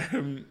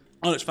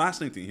 it's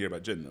fascinating to hear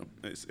about gin though.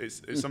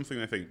 It's something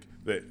I think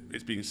that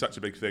it's been such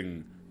a big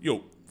thing.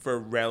 For a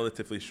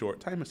relatively short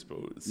time, I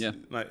suppose. Yeah.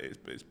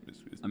 It's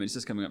I mean, it's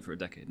just coming up for a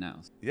decade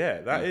now.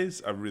 yeah, that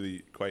is a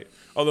really quite.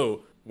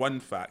 Although one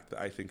fact that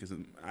I think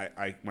isn't,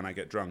 I when I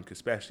get drunk,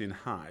 especially in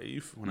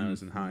Hive, when I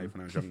was in Hive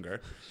when I was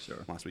younger,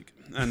 Sure. last week,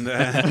 and no,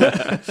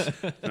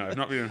 I've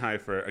not been in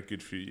Hive for a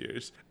good few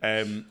years.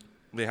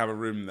 They have a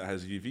room that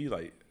has UV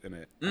light in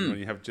it, and when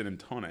you have gin and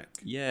tonic,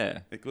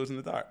 Yeah. it glows in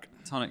the dark.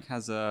 Tonic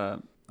has I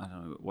don't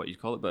know what you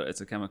call it, but it's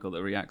a chemical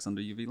that reacts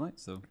under UV light,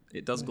 so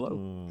it does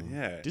glow. Oh,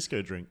 Yeah.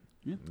 Disco drink.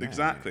 Yeah.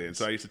 Exactly, and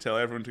so I used to tell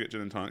everyone to get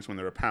gin and tonics when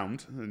they were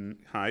 £1 in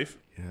Hive.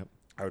 Yep.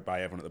 I would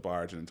buy everyone at the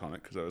bar gin and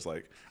tonic because I was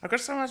like, I've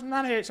got so much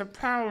money, it's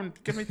 £1,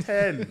 give me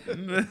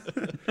 10.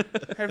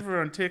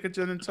 Everyone, take a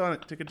gin and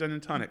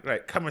tonic,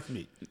 Right, come with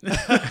me.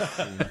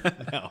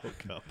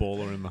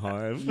 Baller in the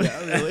Hive. Yeah,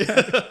 really.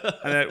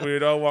 And then we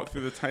would all walk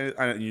through the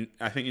tiny.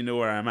 I think you know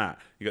where I'm at.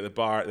 You got the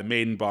bar, the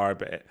main bar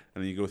bit,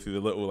 and then you go through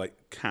the little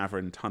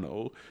cavern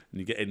tunnel, and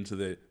you get into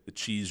the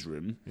cheese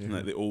room,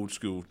 the old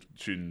school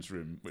tunes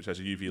room, which has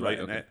a UV light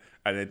in it.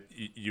 And then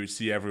you would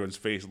see everyone's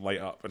face light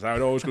up. And I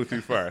would always go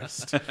through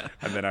first,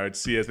 and then I would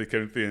see as they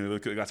come through, and they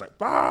look at the glass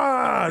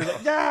bar,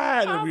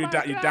 yeah. And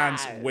then you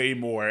dance way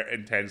more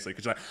intensely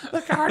because you're like,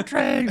 look our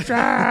drinks.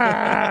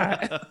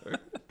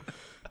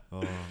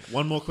 Oh,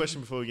 one more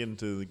question before we get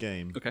into the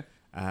game. Okay.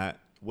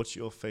 What's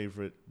your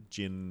favorite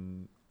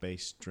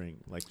gin-based drink?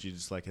 Do you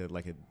just like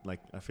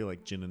I feel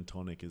like gin and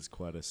tonic is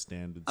quite a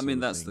standard. I mean, sort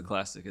of that's thing. the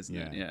classic, isn't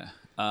it? Yeah.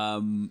 Yeah.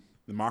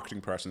 The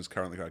marketing person's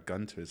currently got a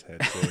gun to his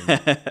head saying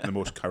the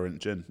most current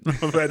gin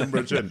of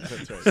Edinburgh gin.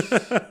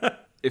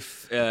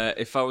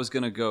 If I was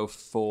gonna go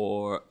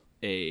for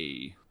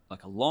a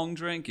long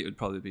drink, it would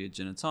probably be a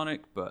gin and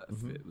tonic. But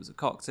if it was a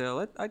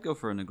cocktail, I'd go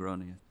for a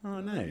Negroni. Oh,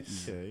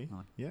 nice. Okay.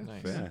 Yeah.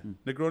 Nice. Yeah.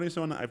 Negroni's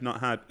the one that I've not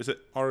had. Is it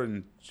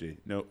orangey?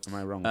 No, am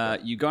I wrong?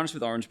 You garnish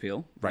with orange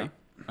peel. Right.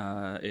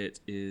 It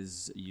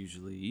is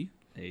usually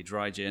a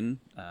dry gin,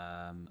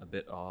 a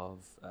bit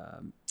of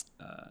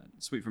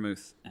sweet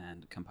vermouth,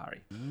 and Campari.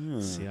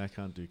 See, I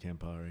can't do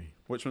Campari.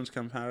 Which one's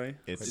Campari?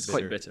 It's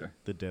quite bitter.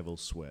 The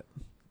devil's sweat.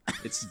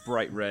 It's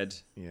bright red.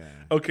 Yeah.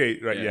 Okay,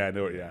 right. Yeah. Yeah, I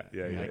know it.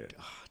 Yeah.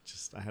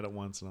 I had it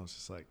once and I was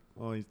just like,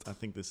 oh, I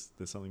think there's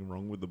something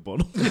wrong with the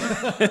bottle.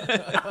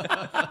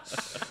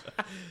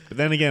 But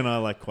then again, I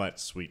like quite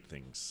sweet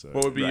things. So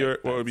What would be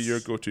Right, your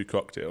go-to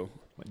cocktail?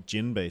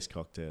 gin-based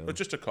cocktail? Or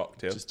just a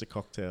cocktail? Just a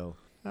cocktail.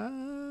 I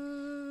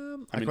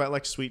mean- quite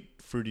like sweet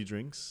fruity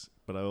drinks,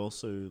 but I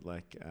also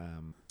like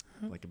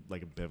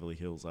a Beverly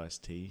Hills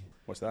iced tea.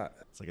 What's that?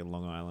 It's like a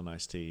Long Island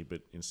iced tea,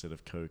 but instead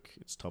of Coke,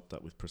 it's topped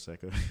up with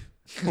Prosecco.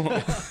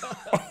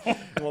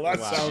 Well, that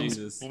Wow. sounds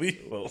Jesus.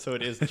 lethal. So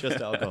it is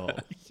just alcohol.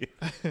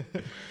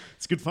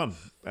 It's good fun.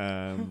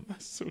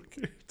 That's so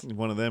good.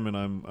 One of them, and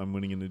I'm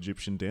winning an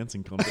Egyptian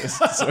dancing contest.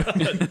 So,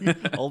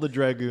 All the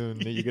dragoon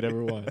that you could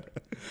ever want.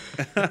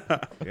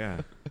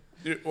 yeah.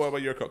 What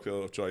about your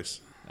cocktail of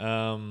choice?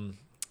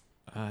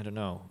 I don't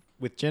know.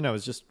 With gin, I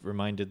was just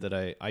reminded that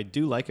I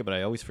do like it, but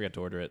I always forget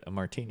to order it. A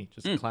martini,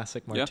 just a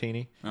classic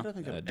martini. I don't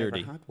think I've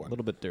Dirty, ever had a one.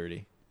 little bit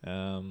dirty.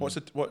 What's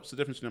the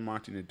difference between a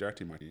martini and a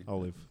dirty martini?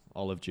 Olive.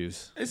 Olive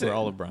juice Is or it?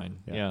 olive brine.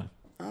 Yeah.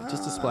 Yeah,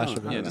 just a splash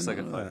of it. Yeah, just like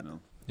a know flat that. milk.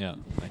 Yeah,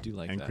 I do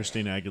like And that.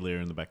 Christina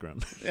Aguilera in the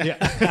background.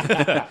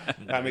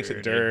 That makes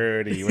it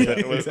dirty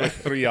with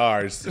 3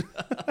 R's.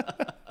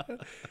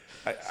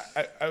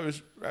 I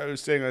was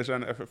staying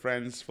around at a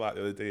friend's flat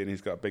the other day, and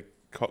he's got a big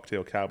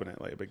cocktail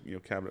cabinet, like a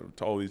big cabinet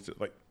with all these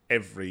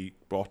every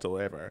bottle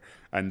ever.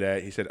 And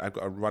he said, "I've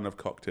got a run of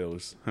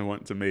cocktails I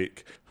want to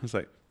make." I was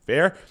like,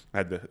 fair. I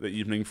had the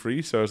evening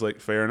free, so I was like,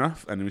 fair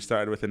enough. And then we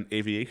started with an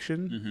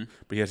aviation,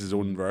 but he has his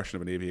own version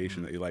of an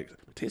aviation that he likes.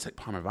 It tastes like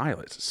Parma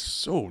Violets. It's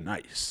so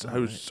nice.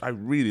 I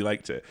really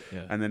liked it.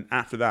 Yeah. And then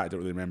after that, I don't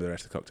really remember the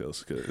rest of the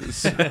cocktails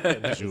because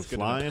You were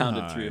flying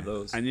Pounded high. 3 of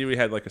those. I knew we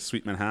had like a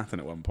sweet Manhattan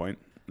at one point.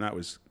 That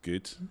was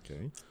good.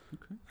 Okay.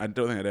 I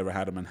don't think I'd ever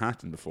had a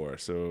Manhattan before,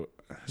 so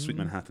sweet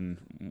Manhattan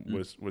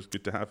was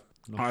good to have.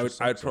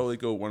 I'd probably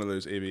go one of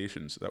those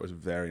aviations. That was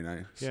very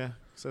nice. Yeah,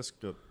 so that's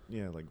got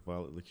like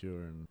violet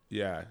liqueur and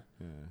Yeah.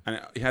 yeah.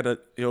 And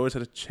he always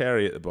had a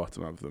cherry at the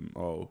bottom of them,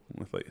 all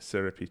with like a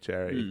syrupy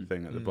cherry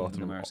thing at the bottom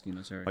The of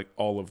maraschino cherry. like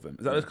all of them.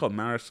 Is that what it's called?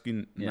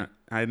 Maraschino? Yeah.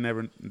 I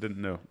didn't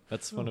know.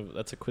 That's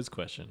a quiz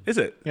question. Is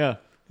it? Yeah.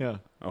 Yeah.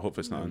 I hope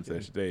it's not unfair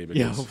today. Yeah,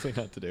 Because hopefully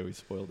not today. We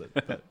spoiled it.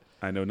 But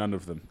I know none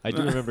of them. I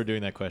do remember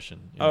doing that question.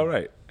 Yeah. Oh,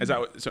 right. Is that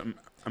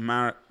a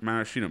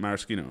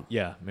maraschino?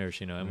 Yeah,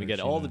 maraschino. And we get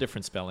all Maraschino. the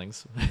different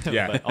spellings.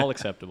 Yeah. But all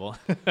acceptable.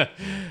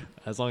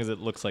 As long as it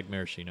looks like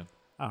maraschino.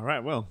 All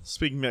right. Well,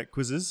 speaking about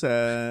quizzes,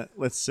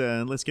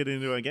 let's get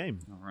into our game.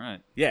 All right.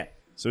 Yeah.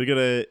 So we got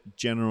a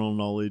general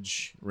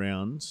knowledge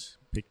round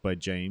picked by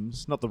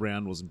James. Not the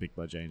round wasn't picked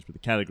by James, but the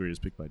category was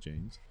picked by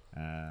James.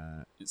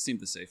 It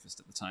seemed the safest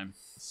at the time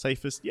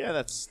Safest, yeah,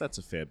 that's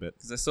a fair bet.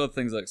 because I saw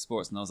things like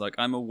sports, and I was like,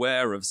 I'm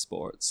aware of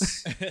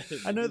sports.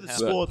 I know that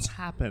sports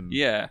happen.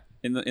 Yeah,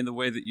 in the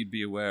way that you'd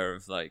be aware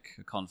of like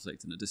a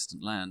conflict in a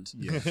distant land.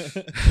 Yeah,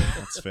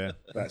 that's fair.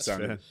 That That's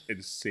sounded fair.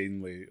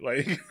 insanely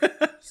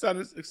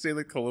sounded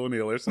insanely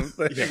colonial or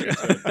something.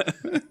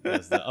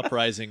 There's the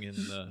uprising in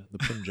the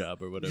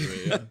Punjab or whatever.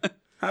 Yeah.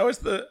 How is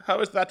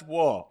that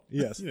war?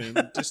 Yes, in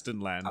a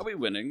distant land. Are we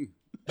winning?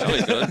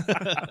 Jolly good.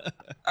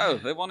 Oh,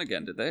 they won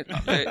again, did they?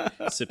 Lovely.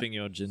 Sipping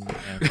your gin.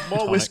 More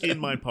tonic. whiskey in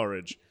my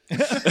porridge.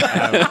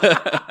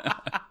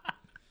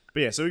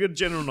 But yeah, so we got a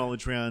general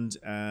knowledge round.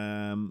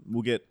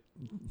 We'll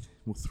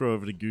throw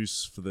over to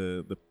Goose for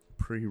the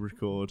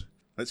pre-record.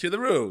 Let's hear the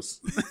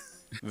rules.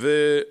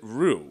 The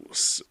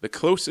rules. The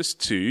closest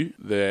to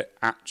the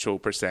actual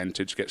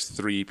percentage gets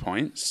 3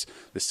 points.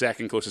 The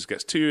second closest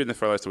gets 2, and the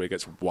furthest away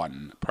gets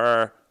 1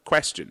 per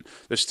question.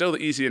 There's still the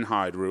easy and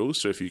hard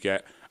rules, so if you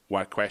get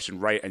one question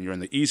right and you're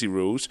in the easy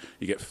rules,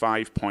 you get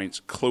 5 points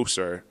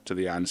closer to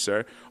the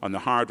answer. On the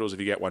hard rules, if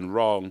you get one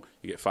wrong,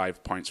 you get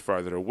 5 points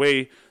further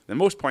away. The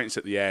most points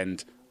at the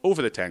end,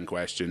 over the 10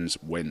 questions,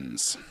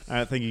 wins.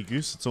 Thank you,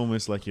 Goose. It's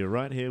almost like you're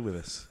right here with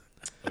us.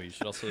 Oh, you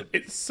should also.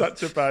 It's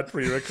such a bad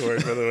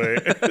pre-record, by the way.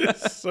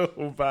 It's so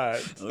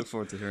bad. I look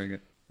forward to hearing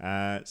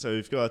it. So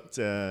we've got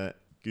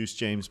Goose,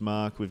 James,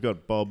 Mark. We've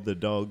got Bob the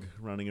dog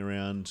running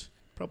around.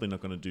 Probably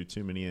not going to do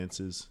too many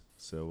answers.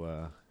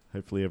 So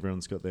hopefully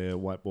everyone's got their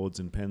whiteboards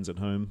and pens at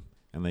home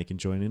and they can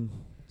join in.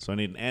 So I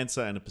need an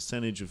answer and a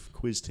percentage of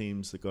quiz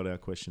teams that got our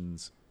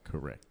questions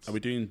correct. Are we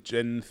doing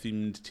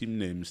gin-themed team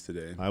names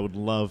today? I would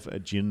love a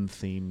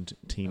gin-themed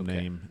team Okay.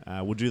 name.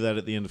 We'll do that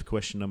at the end of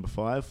question number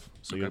 5,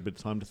 so you got a Okay. bit of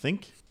time to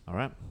think. All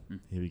right,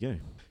 here we go.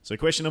 So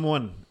question number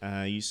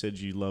 1, you said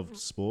you loved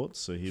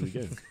sports, so here we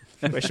go.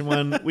 Question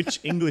 1,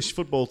 which English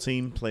football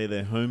team play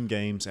their home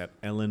games at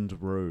Elland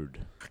Road?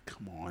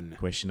 Come on.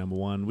 Question number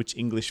 1, which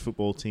English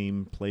football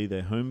team play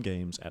their home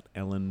games at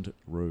Elland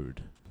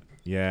Road?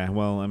 Yeah,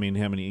 well, I mean,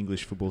 how many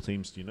English football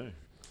teams do you know?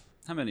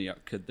 How many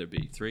could there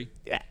be? 3?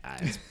 Yeah,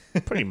 it's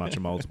pretty much a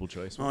multiple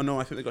choice. Oh, no,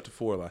 I think they got to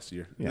 4 last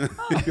year. Yeah.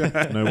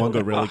 No, one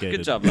got Oh, relegated.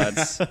 good job,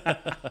 lads.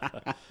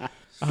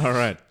 All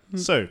right.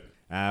 So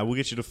we'll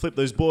get you to flip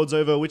those boards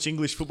over. Which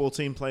English football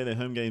team play their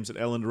home games at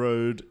Elland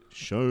Road?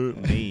 Show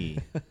me.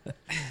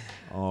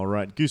 All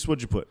right. Goose,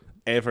 what'd you put?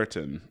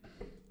 Everton.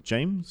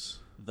 James?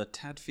 The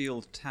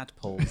Tadfield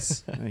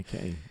Tadpoles.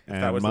 Okay.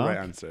 And That was Mark? the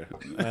right answer.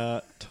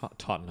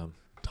 Tottenham.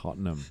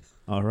 Tottenham.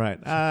 All right.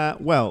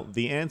 Well,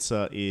 the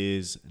answer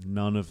is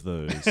none of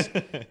those.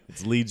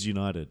 It's Leeds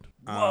United.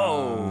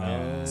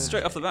 Whoa.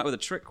 Straight off the bat with a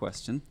trick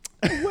question.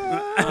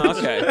 Oh,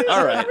 okay.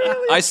 All right.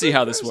 I see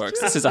how this works.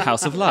 This is a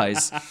house of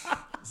lies.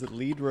 Is it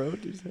Lead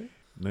Road, did you say?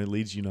 No,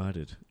 Leeds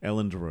United.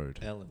 Elland Road.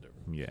 Ellender.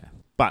 Yeah.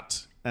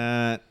 But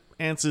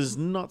answers,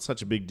 not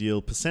such a big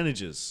deal.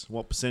 Percentages.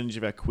 What percentage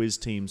of our quiz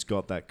teams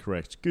got that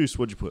correct? Goose,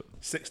 what'd you put?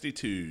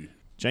 62.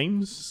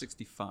 James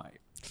 65.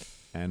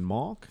 and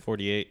Mark?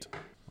 48.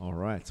 All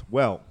right.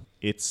 Well,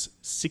 it's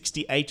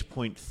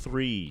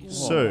 68.3.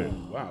 So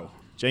Wow.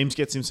 James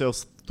gets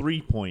himself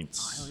 3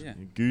 points. Oh, hell yeah.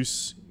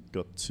 Goose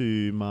got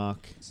 2.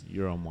 Mark,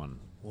 you're on 1.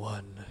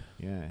 1.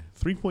 Yeah.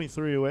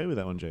 3.3 away with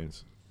that one,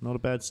 James. Not a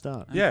bad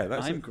start. Yeah,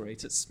 that's I'm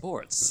great at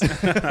sports. I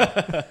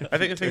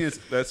think the thing is,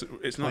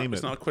 it's Claim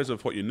not it. a quiz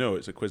of what you know,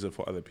 it's a quiz of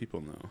what other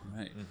people know.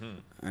 Right.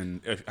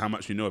 And how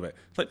much you know of it.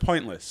 It's like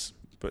pointless,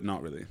 but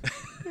not really.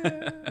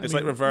 It's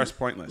like reverse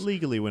pointless.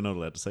 Legally, we're not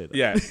allowed to say that.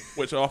 Yeah,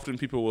 which often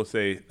people will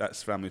say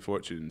that's Family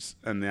Fortunes,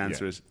 and the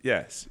answer Yeah. is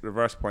yes.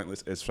 Reverse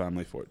pointless is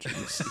Family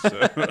Fortunes.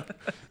 So,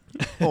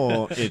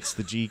 Or it's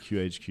the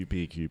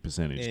GQHQPQ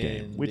percentage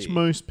game, which Indeed.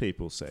 most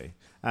people say.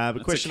 But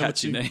That's question a number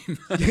catchy 2. name.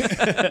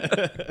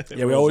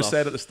 yeah, we always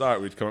said at the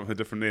start we'd come up with a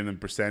different name than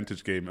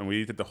percentage game, and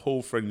we did the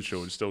whole Fringe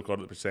show and still called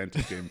it the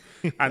percentage game,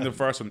 and the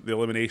first one, the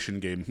elimination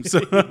game.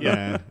 So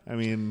Yeah, I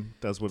mean,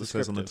 that's what it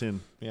says on the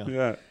tin. Yeah.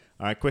 yeah,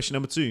 All right, question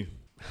number 2.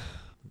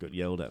 Got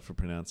yelled at for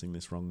pronouncing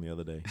this wrong the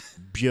other day.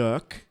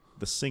 Björk,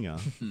 the singer,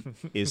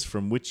 is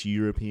from which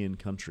European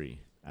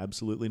country?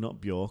 Absolutely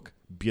not Björk.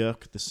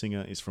 Björk, the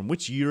singer, is from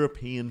which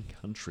European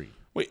country?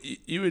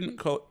 wait, you wouldn't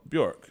call it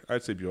Bjork?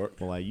 I'd say Bjork.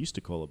 Well, I used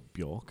to call it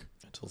Björk,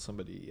 Until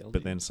somebody yelled.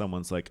 but then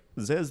someone's like,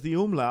 "There's the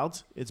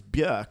umlaut. It's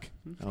Björk."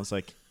 I was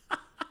like,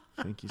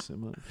 "Thank you so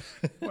much."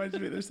 Why did you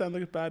make them sound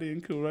like a baddie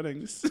in Cool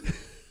Runnings?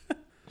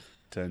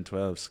 10,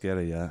 12,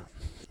 scary, yeah.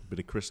 Bit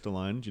of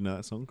Crystalline. Do you know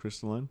that song,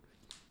 Crystalline?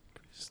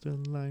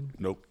 Crystalline.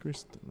 Nope.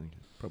 Crystalline.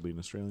 Probably an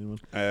Australian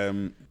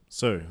one.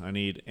 So I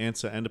need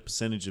answer and a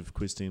percentage of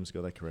quiz teams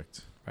got that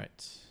correct.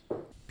 Right.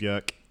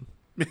 Björk.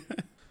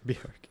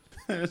 Björk.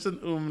 There's an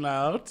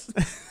umlaut.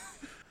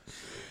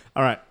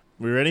 All right,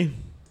 we ready?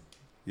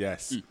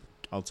 Yes.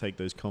 I'll take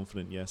those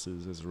confident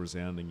yeses as a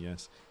resounding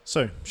yes.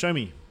 So, show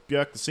me.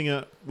 Björk the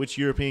singer, which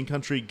European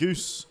country?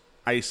 Goose.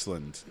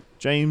 Iceland.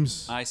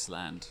 James.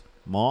 Iceland.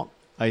 Mark.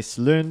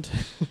 Iceland.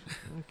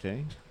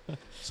 Okay.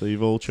 So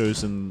you've all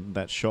chosen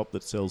that shop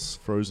that sells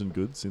frozen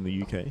goods in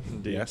the UK.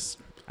 Yes.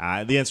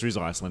 The answer is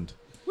Iceland.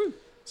 Woo.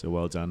 So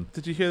well done.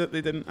 Did you hear that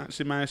they didn't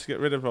actually manage to get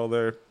rid of all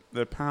their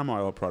palm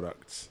oil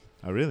products?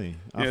 Oh, really?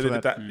 Yeah, After they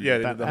did that. Yeah,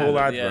 they that did the whole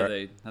ad. Yeah, advert,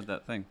 they had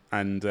that thing.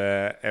 and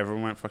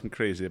everyone went fucking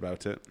crazy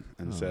about it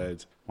and Oh.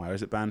 said, "Why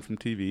was it banned from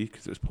TV?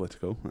 Because it was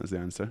political." That was the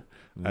answer.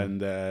 Yeah. And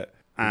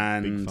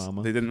Big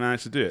pharma. they didn't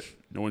manage to do it.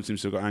 No one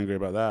seems to have got angry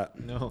about that.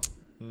 No.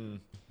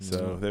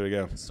 So there we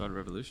go. Start a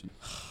revolution.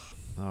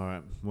 All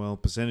right. Well,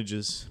 percentage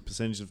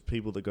of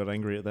people that got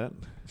angry at that.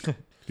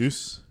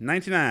 Goose.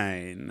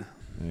 99.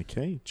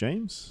 Okay.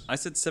 James. I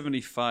said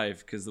 75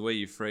 because the way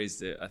you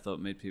phrased it, I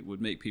thought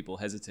would make people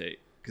hesitate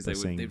because By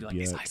they'd be saying like,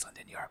 "Is Björk. Iceland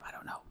in Europe? I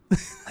don't know.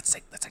 Let's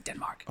say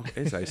Denmark." Oh, it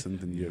is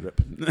Iceland in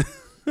Europe.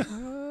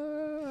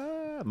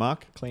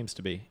 Mark. Claims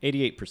to be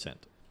 88%.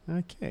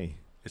 Okay.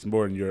 It's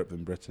more in Europe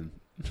than Britain.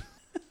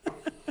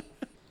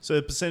 So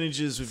the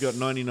percentages, we've got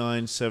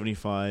 99,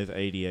 75,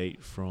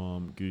 88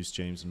 from Goose,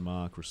 James, and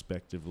Mark,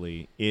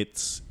 respectively.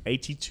 It's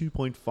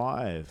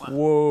 82.5.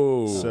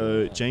 Whoa.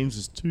 So James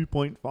is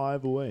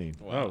 2.5 away.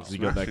 Wow. So you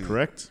got that smashing.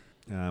 correct.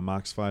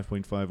 Mark's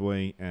 5.5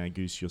 away.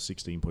 Goose, you're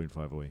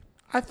 16.5 away.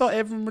 I thought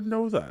everyone would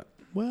know that.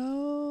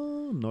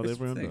 Well, not It's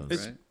everyone the thing,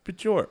 does. right?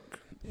 Bjork.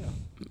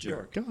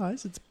 Jerk.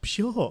 Guys, it's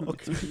pure.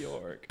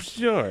 York.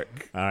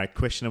 Bjork. All right,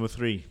 question number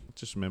 3.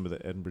 Just remember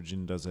that Edinburgh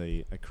Gin does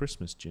a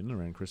Christmas gin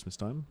around Christmas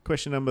time.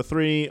 Question number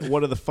 3.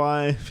 What are there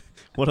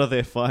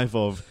 5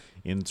 of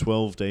in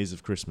 12 Days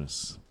of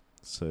Christmas?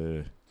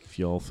 So, if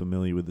you're all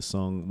familiar with the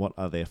song, what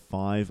are there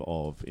 5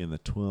 of in the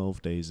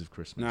 12 Days of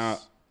Christmas? Now,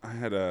 I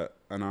had an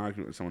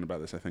argument with someone about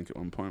this, I think, at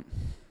one point.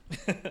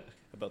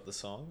 About the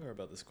song or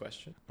about this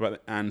question? About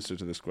the answer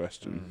to this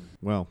question.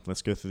 Well,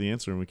 let's go through the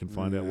answer and we can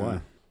find out Yeah.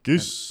 why.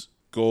 Goose.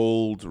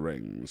 Gold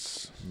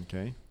rings.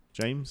 Okay.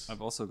 James.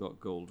 I've also got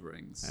gold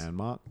rings. And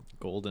Mark.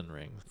 Golden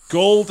ring.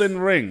 Golden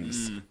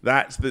rings.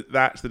 That's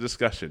the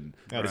discussion.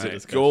 That is Is a it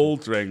discussion.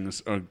 gold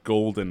rings or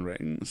golden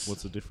rings?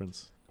 What's the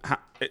difference?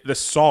 The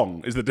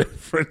song is the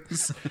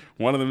difference.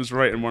 One of them's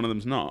right and one of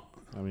them's not.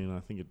 I mean,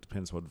 I think it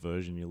depends what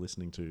version you're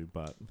listening to,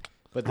 but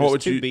But What there's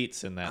would two you-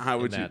 beats in that how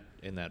in would that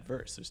in that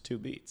verse. There's 2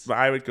 beats. But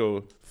I would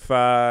go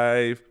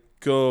 5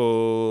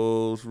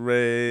 gold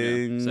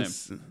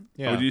rings.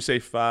 Yeah. Or would you say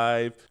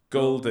 5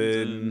 golden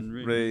Golden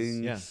rings? rings.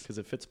 Yeah, because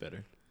it fits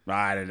better.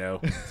 I don't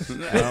know.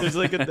 There's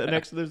like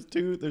there's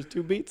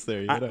two beats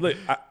there. You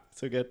gotta,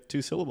 so get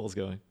 2 syllables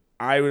going.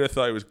 I would have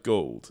thought it was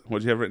gold. What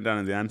do you have written down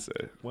in the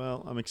answer?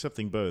 well, I'm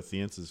accepting both.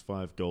 The answer is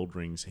 5 gold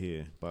rings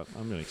here, but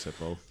I'm going to accept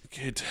both.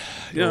 Good.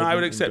 I Golden would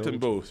and accept them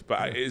gold. both,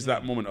 but it is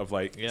that moment of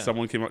like Yeah.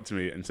 someone came up to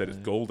me and said it's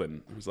Yeah.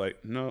 golden. I was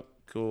like, no,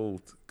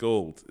 gold. It's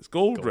gold,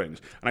 Gold. rings.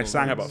 And I Gold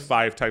sang rings. about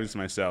 5 times to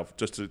myself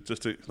just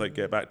to like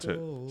get back to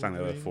it. Sang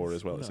the other 4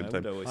 as well at the No, same I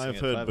would time. always sing I've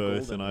it, heard 5 both,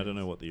 golden and I don't rings.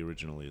 know what the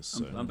original is.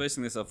 So I'm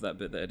basing this off that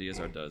bit that Eddie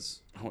Izzard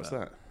does. What's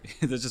that?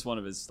 There's just one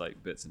of his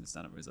like bits in his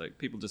stand-up where he's like,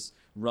 people just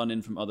run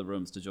in from other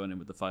rooms to join in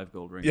with the 5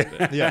 gold rings Yeah.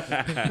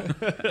 bit.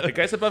 It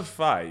gets above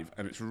 5,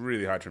 and it's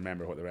really hard to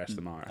remember what the rest of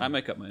them are. I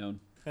make up my own.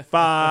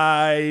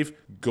 5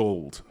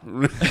 gold.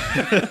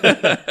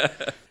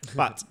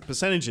 but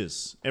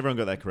percentages, everyone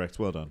got that correct.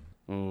 Well done,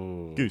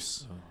 Oh.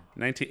 Goose.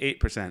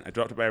 98%. I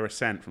dropped it by a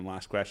percent from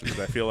last question because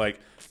I feel like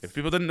if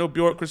people didn't know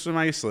Bjork was from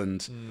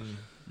Iceland,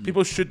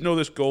 people should know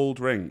this gold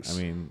rings.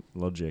 I mean,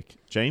 logic.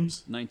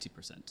 James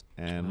 90%.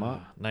 and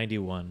Mark.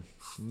 91.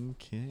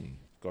 Okay.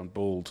 Gone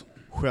bold.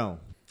 Well,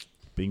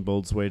 being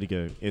bold's way to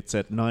go. It's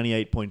at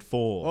 98.4.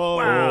 Oh,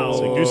 Wow.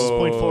 So Goose is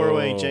 0.4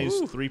 away. James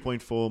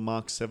 3.4.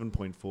 Mark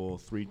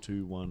 7.4. 3,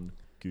 2, 1.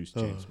 Goose,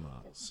 James,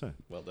 Mark. So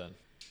well done.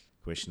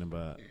 question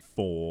number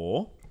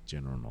 4.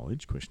 General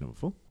knowledge. Question number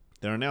 4.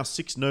 There are now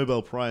 6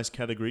 Nobel Prize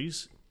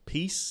categories.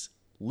 Peace,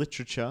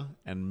 literature,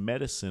 and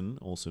medicine,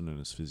 also known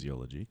as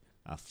physiology,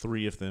 are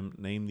 3 of them.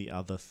 Name the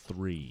other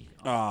 3.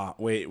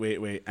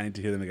 Wait. I need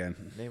to hear them again.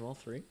 Name all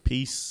 3.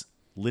 Peace,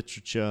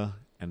 literature,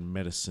 and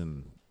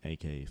medicine,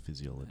 aka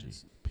physiology.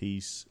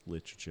 Peace,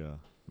 literature,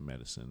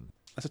 medicine.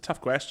 That's a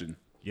tough question.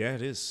 Yeah,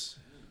 it is.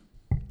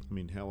 I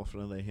mean, how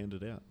often are they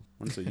handed out?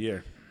 Once a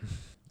year,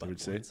 I would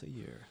say. Once a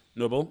year.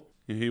 Noble,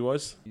 you know who he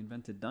was? He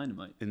invented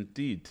dynamite.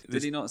 Indeed.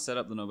 Did he not set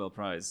up the Nobel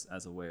Prize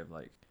as a way of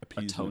like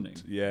atoning?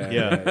 Yeah.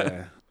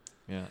 Yeah.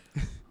 Yeah.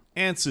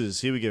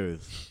 Answers. Here we go.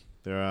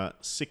 There are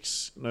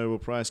 6 Nobel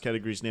Prize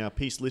categories now.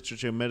 Peace,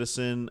 literature,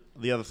 medicine.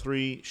 The other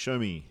 3, show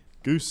me.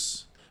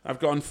 Goose. I've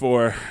gone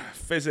for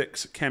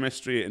physics,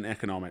 chemistry, and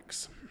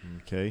economics.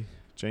 Okay.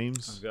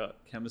 James. I've got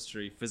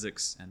chemistry,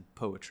 physics, and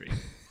poetry.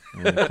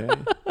 Okay.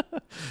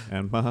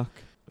 And Mark.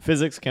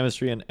 Physics,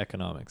 chemistry, and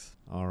economics.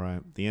 All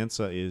right. The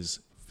answer is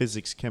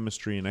physics,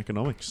 chemistry, and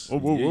economics.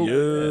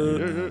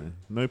 Yeah.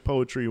 No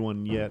poetry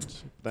one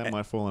yet. That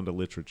might fall under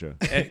literature.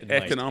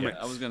 Economics.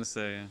 Yeah, I was gonna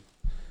say.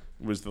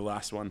 was the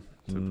last one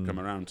to come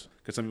around.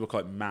 Because some people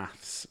call it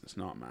maths. It's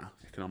not math.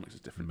 Economics is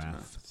different to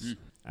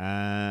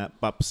maths.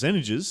 But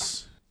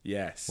percentages.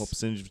 Yes. What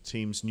percentage of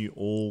teams knew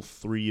all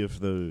three of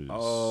those?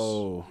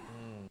 Oh.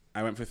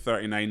 I went for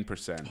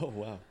 39%. Oh,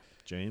 wow.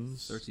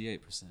 James?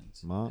 38%.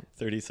 Mark?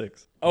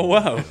 36. Oh,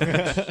 wow. I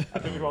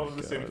think we've all done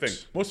the same thing.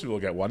 Most people will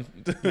get one.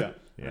 Yeah.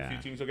 A few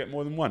teams will get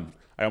more than one.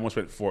 I almost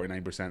went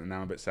 49%, and now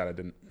I'm a bit sad I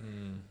didn't.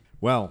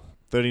 Well,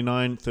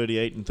 39,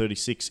 38, and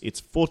 36. It's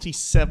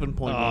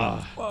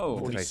 47.1. Whoa.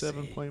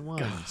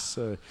 47.1.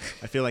 So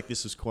I feel like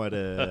this was quite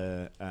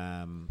a,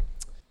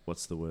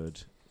 what's the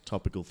word?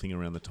 Topical thing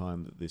around the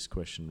time that this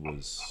question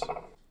was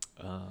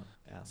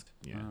Asked.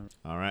 Yeah.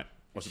 All right.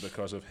 Was it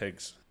because of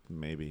Higgs?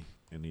 Maybe.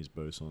 And his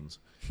bosons.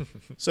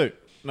 So,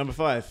 number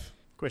 5.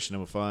 Question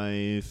number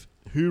 5.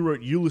 Who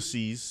wrote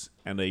Ulysses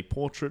and a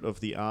portrait of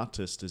the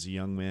artist as a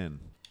young man?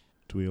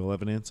 Do we all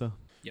have an answer?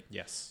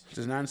 Yes.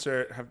 Does an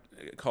answer have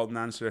called an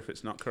answer if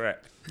it's not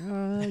correct?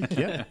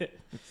 Yeah.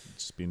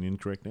 Just be an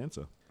incorrect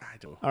answer. I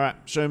don't. All right.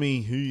 Show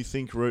me who you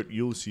think wrote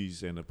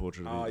Ulysses and a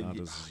portrait of the Oh,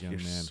 artist as a young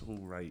you're man. so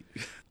right.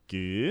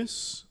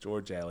 Goose.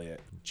 George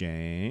Eliot.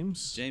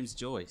 James. James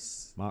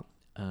Joyce. Mark.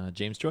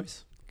 James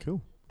Joyce.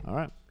 Cool. All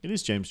right. It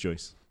is James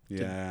Joyce.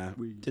 Yeah.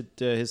 Did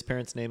his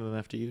parents name him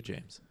after you,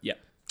 James? Yeah.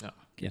 Oh,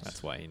 Yes.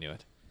 that's why he knew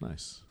it.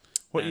 Nice.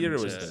 What And, era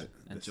was it?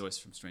 And Joyce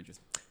from Stranger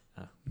Things.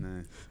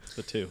 No.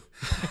 The two.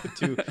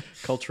 Two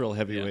cultural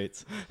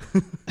heavyweights.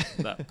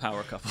 That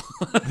power couple.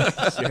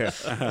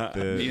 Yeah.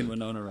 Me and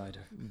Winona Ryder.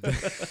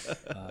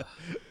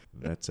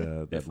 That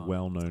fun.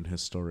 well-known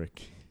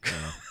historic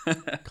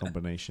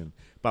combination.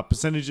 But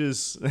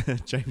percentages,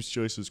 James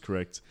Joyce was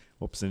correct.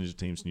 What percentage of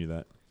teams knew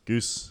that?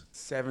 Goose,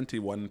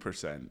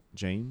 71%.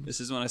 James,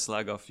 This is when I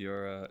slag off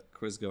your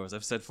quiz goers.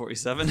 I've said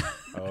 47.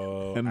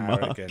 Oh, And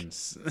Mark.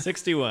 arrogance.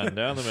 61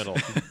 down the middle.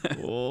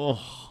 oh,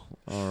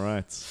 all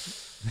right.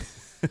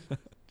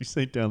 You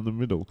say down the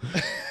middle.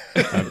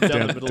 Down the middle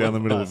down of the the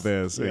middle bus. of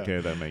theirs. Yeah. Okay,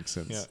 that makes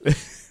sense.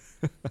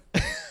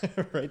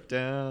 Right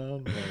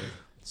down.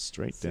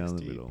 Straight down the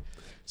 60. middle.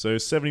 So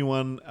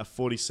 71, a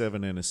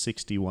 47, and a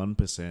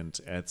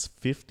 61%. That's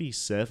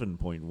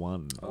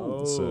 57.1.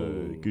 Oh.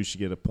 So Goose, you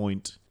get a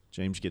point.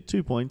 James, you get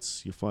 2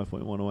 points. You're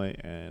 5.1 away.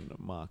 And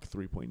Mark,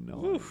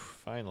 3.9. Oof,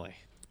 finally.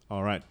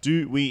 All right.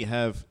 Do we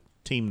have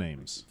team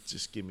names?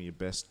 Just give me your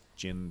best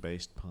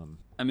gin-based pun.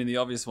 I mean, the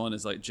obvious one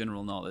is like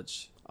general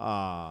knowledge.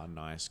 Ah,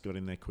 nice. Got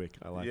in there quick.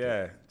 I like it.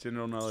 Yeah,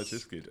 general knowledge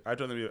is good. I've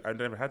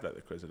never had that at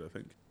the quiz, I don't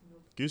think.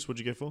 Goose, what'd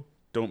you go for?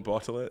 Don't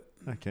bottle it.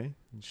 Okay.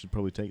 You should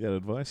probably take that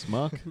advice.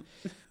 Mark?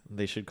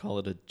 They should call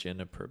it a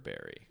Juniper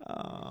berry.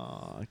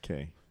 Ah,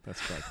 okay. That's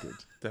quite good.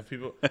 Have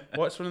people?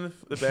 What's one of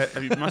the best?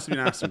 You must have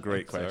been asked some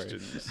great Sorry.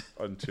 questions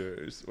on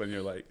tours when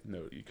you're like,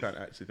 no, you can't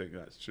actually think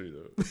that's true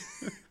though.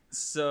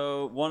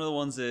 So one of the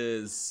ones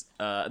is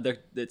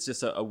it's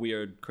just a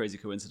weird, crazy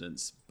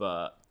coincidence.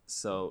 But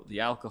so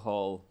the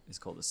alcohol is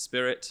called a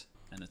spirit,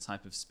 and a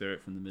type of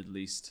spirit from the Middle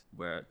East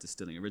where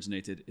distilling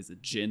originated is a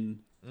gin,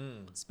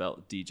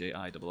 spelled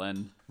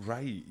DJINN.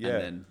 Right. Yeah.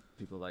 And then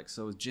people are like,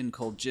 so is gin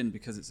called gin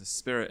because it's a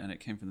spirit and it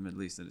came from the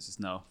Middle East? And it's just,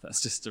 no, that's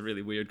just a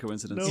really weird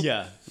coincidence. Nope.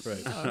 Yeah,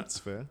 right. Oh, that's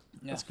fair.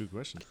 Yeah. That's a good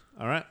question.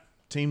 All right.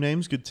 Team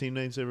names. Good team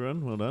names,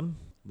 everyone. Well done.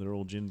 They're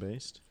all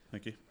gin-based.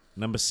 Thank you.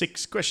 Number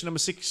 6. Question number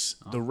 6.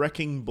 The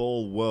Wrecking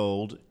Ball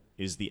World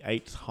is the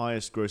 8th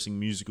highest grossing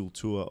musical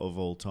tour of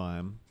all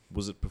time.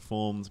 Was it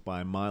performed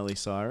by Miley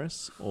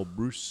Cyrus or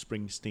Bruce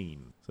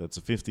Springsteen? So it's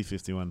a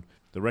 50-50 one.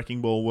 The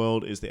Wrecking Ball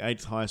World is the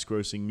 8th highest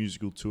grossing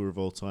musical tour of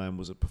all time.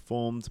 Was it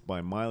performed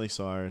by Miley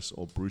Cyrus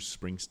or Bruce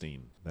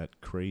Springsteen? That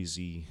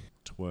crazy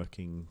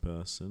twerking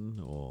person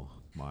or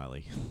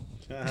Miley?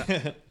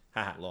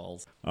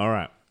 Lols. All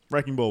right.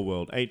 Wrecking Ball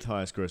World, 8th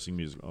highest grossing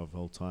music of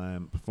all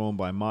time. Performed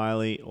by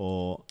Miley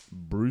or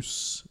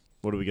Bruce.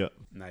 What do we got?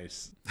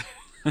 Nice.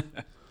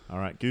 All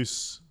right,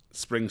 Goose,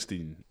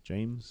 Springsteen.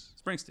 James,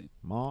 Springsteen.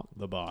 Mark,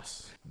 The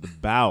boss. the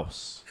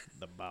Bouse.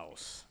 The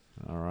boss.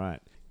 All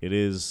right. It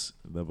is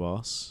the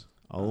boss,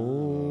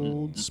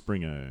 Old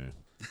Springo.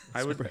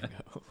 I would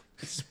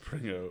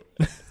Springo.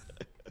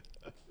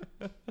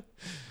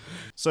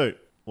 So,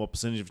 what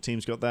percentage of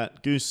teams got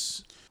that?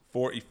 Goose.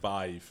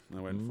 45. I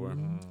went for.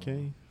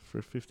 Okay. For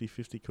a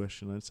 50-50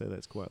 question, I'd say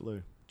that's quite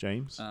low.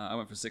 James I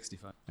went for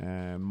 65.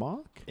 and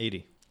Mark.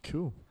 80.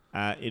 Cool.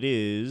 It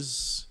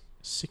is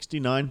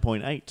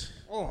 69.8.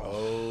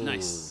 Oh.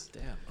 Nice.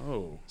 Damn.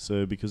 Oh.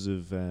 So because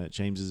of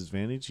James's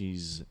advantage,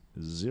 he's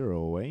 0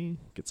 away.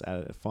 Gets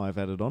 5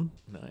 added on.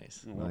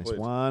 Nice. Well Nice played.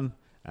 one.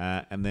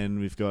 And then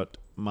we've got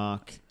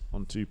Mark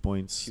on 2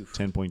 points,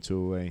 10.2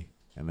 away.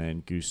 And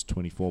then Goose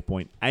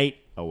 24.8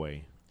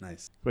 away.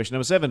 Nice. Question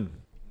number 7.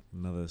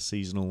 Another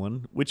seasonal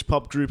one. Which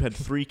pop group had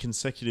 3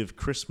 consecutive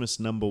Christmas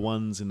number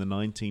ones in the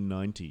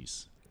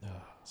 1990s?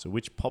 So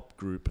which pop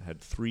group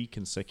had 3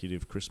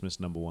 consecutive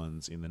Christmas number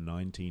ones in the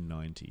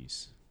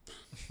 1990s?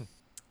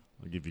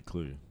 I'll give you a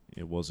clue.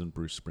 It wasn't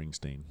Bruce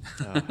Springsteen.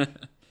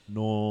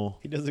 Nor,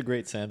 He does a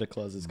great Santa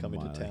Claus is coming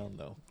Miley. to town,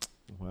 though.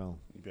 well,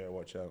 You better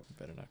watch out.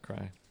 Better not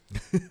cry.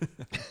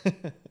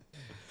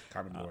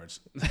 Can't remember the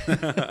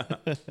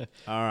words.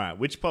 All right.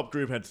 Which pop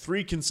group had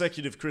 3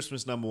 consecutive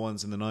Christmas number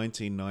ones in the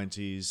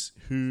 1990s?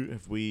 Who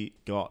have we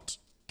got?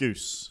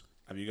 Goose.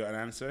 Have you got an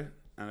answer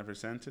and a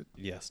percentage?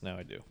 Yes, now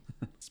I do.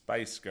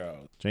 Spice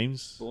Girls.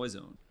 James?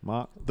 Boyzone.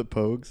 Mark? The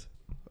Pogues.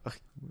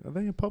 Are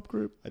they a pop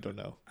group? I don't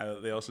know.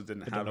 They also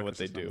didn't I have don't know a what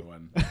they Christmas do. number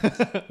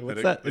one. What's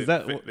They- that? They, Is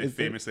that? They is there-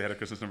 famously had a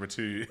Christmas number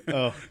 2.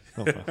 Oh,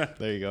 well,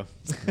 there you go.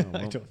 Oh, I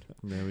well, don't know.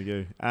 there we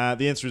go.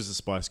 The answer is the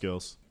Spice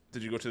Girls.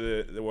 Did you go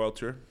to the world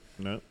tour?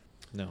 No.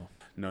 No.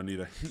 No,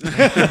 neither.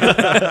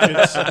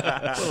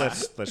 Well,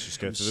 let's just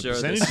go to the Sure,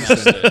 they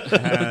percentages. smashed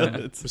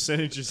then.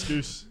 Percentages,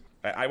 Goose.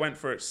 I went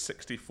for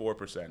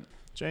 64%.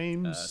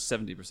 James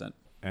 70%.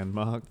 and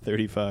Mark.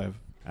 35.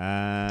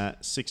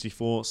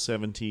 64,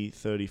 70,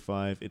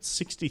 35. It's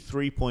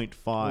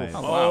 63.5.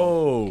 Oh, wow.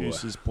 Oh,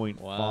 Goose is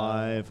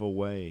 0.5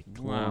 away,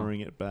 Wow.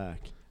 clawing it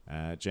back.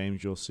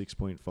 James, you're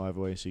 6.5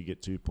 away, so you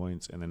get 2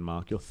 points. And then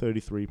Mark, you're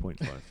 33.5.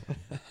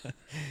 I'm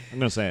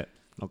going to say it.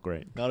 Not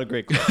great. Not a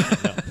great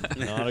question.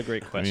 No, not a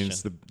great I question. mean,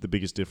 it's the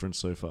biggest difference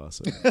so far.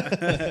 So.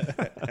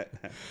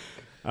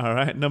 All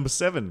right, number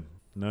 7.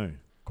 No.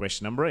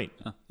 Question number 8.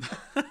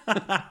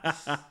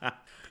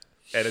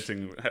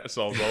 editing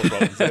solves all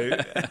problems.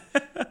 Eh?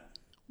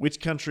 Which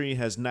country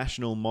has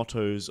national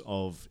mottos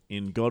of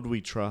 "In God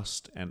We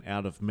Trust" and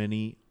 "Out of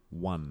Many,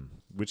 One"?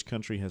 Which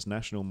country has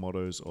national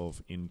mottos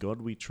of "In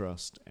God We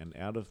Trust" and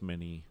 "Out of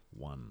Many,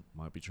 One"?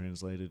 Might be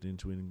translated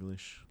into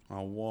English.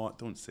 Oh, what?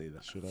 Don't say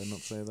that. Should I not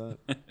say that?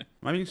 Am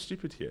I being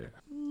stupid here?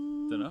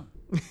 Don't know.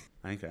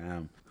 I think I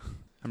am.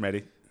 I'm ready.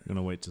 I'm going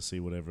to wait to see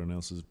what everyone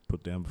else has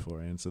put down before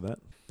I answer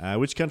that.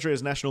 Which country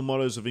has national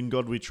mottos of "In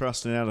God We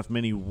Trust" and "Out of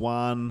Many,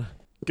 One"?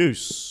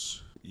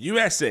 Goose.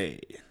 USA.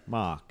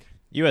 Mark.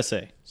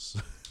 USA.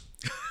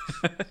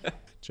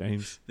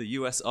 James. The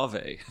US of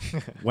A.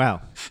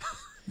 Wow.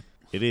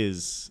 It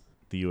is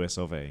the US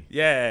of A.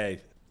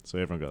 Yay. So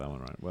everyone got that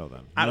one right. Well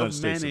done. Out United of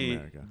States many,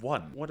 America.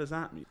 one. What does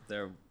that mean?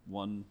 They're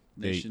one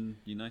nation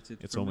united.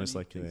 It's from almost many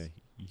like things.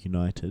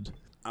 united.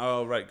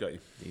 Oh, right. Got you.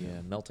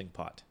 The melting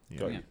pot.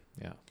 Got Yeah.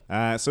 you.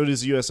 Yeah. So it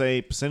is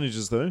USA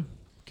percentages though.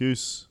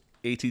 Goose,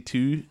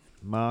 82.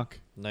 Mark,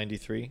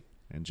 93.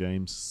 and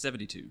James.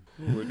 72.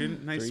 Ooh, we're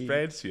getting nice 3.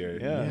 spreads here.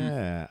 Yeah.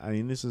 Yeah, I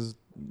mean this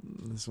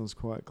one's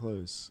quite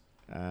close.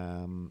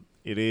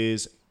 It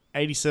is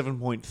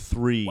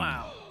 87.3.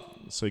 Wow.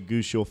 So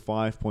Goose, you're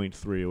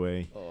 5.3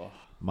 away. Oh.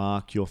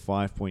 Mark, you're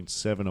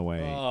 5.7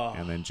 away, Oh.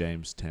 and then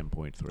James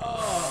 10.3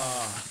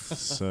 away.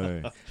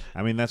 So,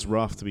 I mean that's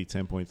rough to be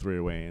 10.3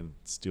 away and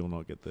still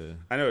not get the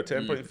I know,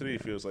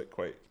 10.3 feels like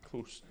quite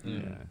close.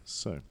 yeah.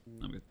 So,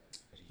 I'm good.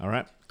 all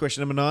right.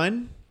 Question number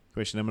 9.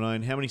 Question number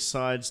 9. How many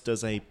sides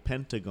does a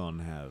pentagon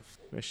have?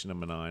 Question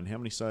number 9. How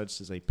many sides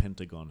does a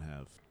pentagon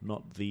have?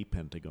 Not the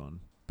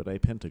pentagon, but a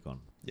pentagon.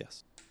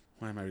 Yes.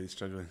 Why am I really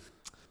struggling?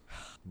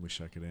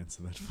 Wish I could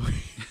answer that for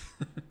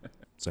you.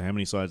 So how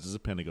many sides does a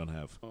pentagon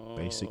have?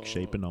 Basic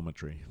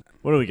shapeonometry.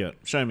 What do we got?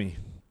 Show me.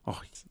 Oh,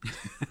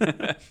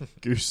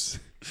 Goose.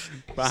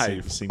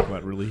 5. Seem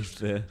quite relieved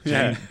there.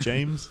 Yeah.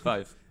 James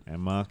 5.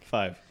 and Mark.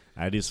 5.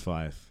 It is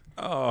 5.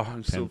 Oh,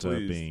 I'm so Penta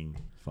pleased. being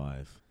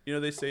 5. You know,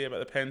 they say about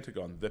the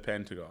Pentagon,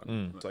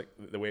 Mm. it's like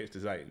the way it's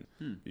designed.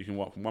 You can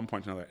walk from one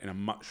point to another in a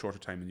much shorter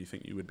time than you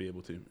think you would be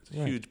able to. It's a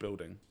Right. huge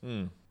building.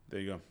 Mm. There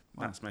you go.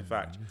 That's my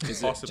fact.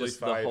 Is it Possibly just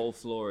 5. the whole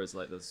floor is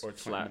like those or 20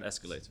 flat minutes.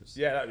 escalators?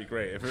 Yeah, that'd be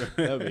great. If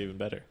That would be even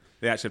better.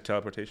 they actually have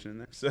teleportation in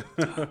there. So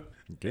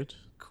Good.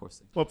 Of course.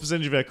 They What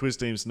percentage of our quiz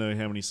teams know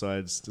how many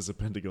sides does a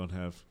pentagon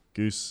have?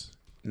 Goose,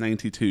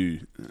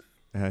 92.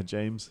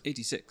 James,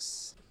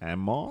 86. and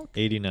Mark?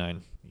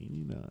 89.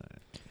 89.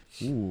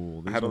 Ooh,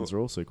 I these had a- ones are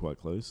also quite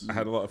close. I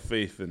had a lot of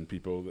faith in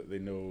people that they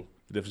know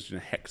the difference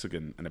between a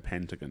hexagon and a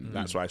pentagon.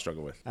 That's what I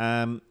struggle with.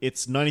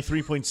 It's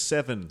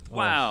 93.7.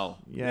 Wow.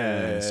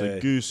 Yeah, so Yay.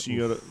 Goose,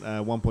 you got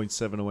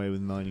 1.7 away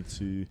with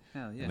 92.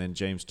 Hell yeah. And then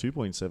James,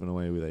 2.7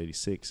 away with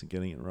 86 and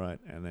getting it right.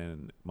 And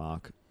then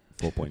Mark,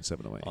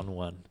 4.7 away. On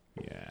 1.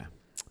 Yeah.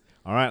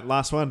 All right,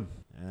 last one.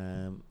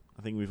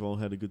 I think we've all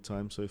had a good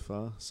time so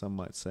far. Some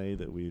might say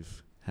that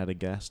we've had a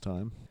gas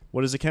time.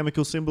 What is a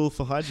chemical symbol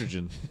for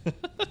hydrogen?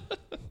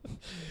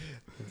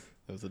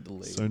 That was a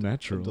delayed. So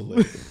natural.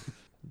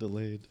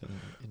 Delayed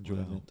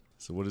enjoyment.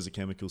 So what is a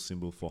chemical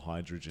symbol for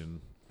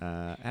hydrogen?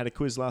 I had a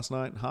quiz last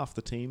night. Half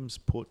the teams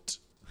put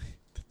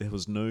there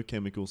was no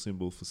chemical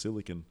symbol for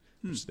silicon,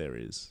 which there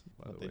is,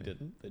 by But the they way.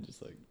 didn't. They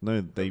just like.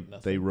 No, they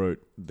nothing?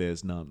 wrote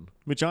there's none,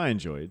 which I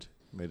enjoyed.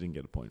 They didn't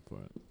get a point for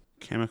it.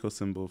 Chemical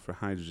symbol for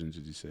hydrogen,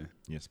 did you say?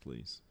 Yes,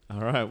 please.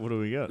 All right, what do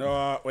we got?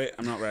 No, wait,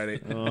 I'm not ready.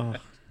 Oh,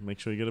 make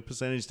sure you get a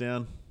percentage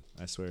down.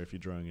 I swear, if you're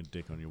drawing a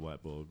dick on your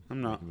whiteboard,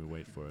 I'm not. making me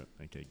wait for it.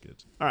 Okay,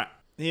 good. All right,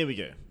 here we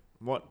go.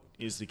 What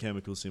is the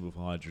chemical symbol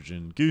for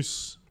hydrogen?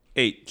 Goose,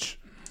 H.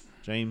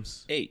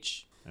 James,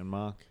 H. and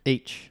Mark.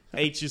 H.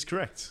 H is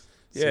correct.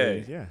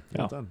 Yay. So, yeah,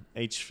 well Oh. done.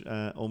 H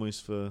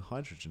almost for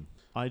hydrogen.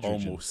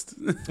 Hydrogen. Almost.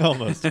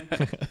 Almost.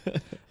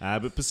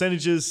 But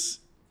percentages,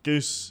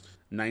 Goose,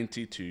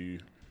 92.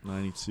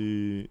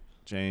 92,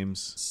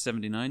 James,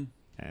 79.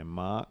 and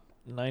Mark.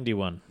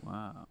 91.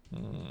 Wow.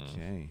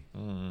 Okay.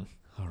 Mm.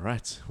 All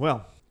right.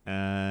 Well,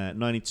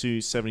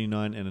 92,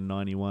 79, and a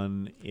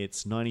 91.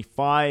 It's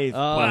 95.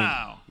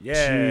 Wow.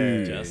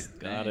 Yeah. Just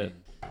got it.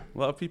 A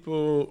lot of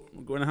people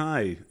going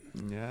high.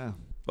 Yeah. A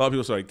lot of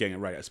people started getting it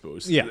right, I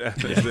suppose. Yeah.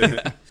 That's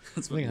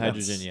I think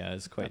hydrogen,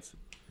 is quite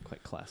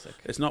classic.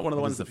 It's not one of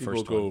the What ones is that the people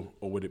first go, one?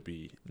 or would it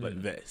be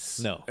like this?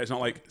 No. It's not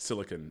like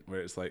silicon,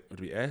 where it's like, would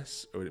it be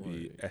S, or would it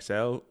be SL,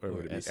 or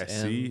would it be SM?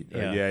 SC? Or-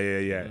 Yeah.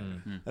 yeah.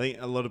 I think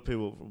a lot of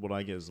people, what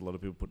I get is a lot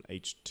of people put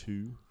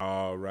H2.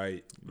 Oh,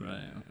 right.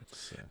 Right.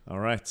 All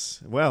right.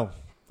 Well,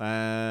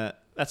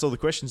 that's all the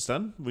questions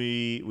done.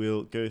 We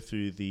will go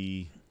through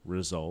the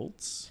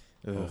results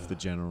of the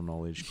general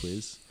knowledge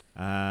quiz.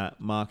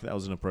 Mark, that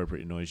was an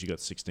appropriate noise. You got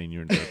 16.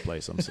 You're in third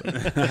place. I'm sorry.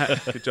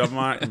 Good job,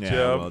 Mark. Good Yeah,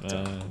 job. well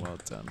done. Well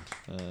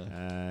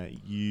done.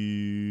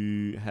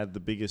 You had the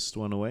biggest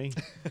one away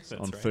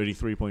on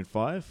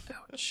 33.5.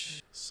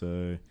 Ouch.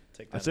 So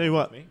Take I that tell you one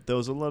what, with me. there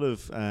was a lot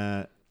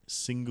of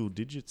single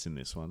digits in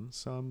this one.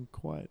 So I'm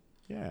quite,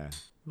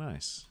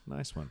 nice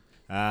one.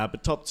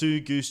 But top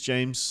two, Goose,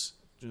 James.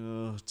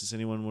 Does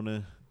anyone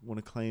want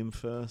to claim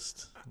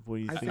first? What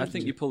do you think? I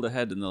think you pulled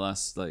ahead in the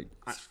last 3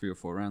 or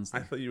 4 rounds. I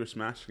there. thought you were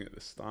smashing at the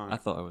start. I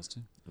thought I was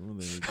too. Oh,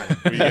 there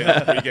we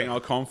go. were you getting all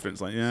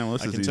confidence? Like, yeah, well,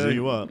 this I is can easy. tell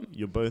you what,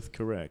 you're both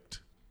correct.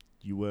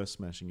 You were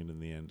smashing it in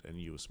the end, and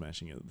you were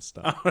smashing it at the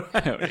start.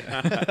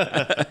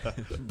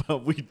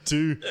 But we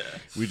do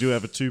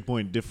have a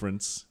 2-point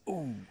difference.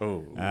 Oh.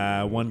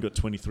 One got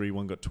 23,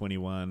 one got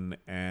 21,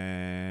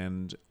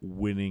 and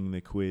winning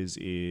the quiz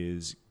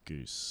is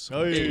Goose.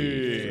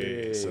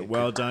 Hey. So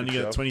well done.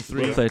 You got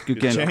 23. Well played. Good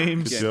game.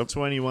 James, Good job.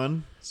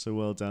 21. So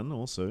well done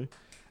also.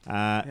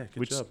 good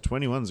Which job.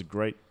 21's a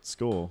great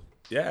score.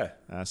 Yeah.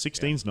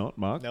 16's not,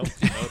 Mark. Nope.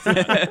 No, it's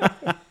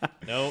not.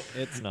 No,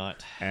 it's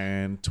not.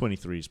 And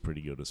 23 is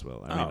pretty good as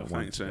well. I mean, Oh, it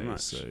won thanks very today,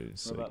 much.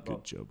 So about good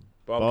Bob? job.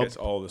 Bob gets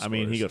all the scores. I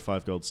mean, he got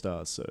 5 gold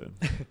stars, so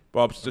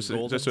Bob, just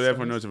golden so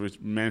everyone knows, stars? I was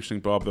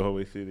mentioning Bob the whole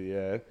way through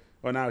the.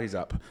 Well, now he's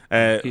up.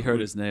 He heard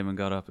his name and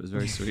got up. It was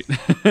very sweet.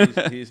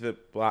 He's the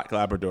black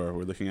Labrador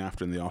we're looking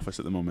after in the office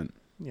at the moment.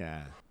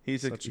 yeah.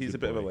 He's Such a a good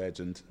bit of a boy.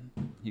 legend.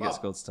 He gets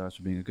gold stars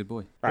for being a good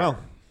boy. Well,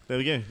 there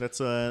we go. That's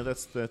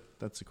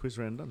a quiz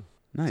round done.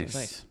 Nice.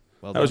 Nice.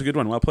 Well That was a done. good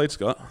one. Well played,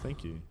 Scott.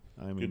 Thank you.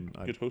 I mean, Good,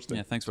 I good hosting.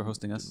 Yeah, thanks for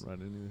hosting us. didn't write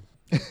anything.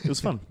 It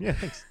was fun. Yeah,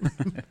 thanks.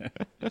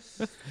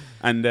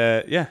 And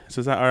so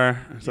is that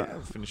our? Is Yeah, that,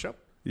 we'll finish up.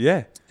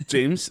 yeah.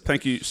 James,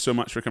 thank you so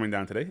much for coming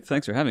down today.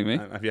 Thanks for having me.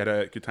 Have you had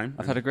a good time?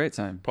 I've had a great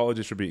time.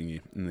 Apologies for beating you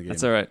in the game.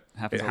 That's all right.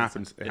 It all the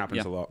happens. time. It happens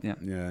Yeah, a lot. Yeah.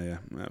 Yeah.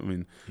 I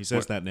mean, He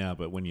says that now,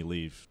 but when you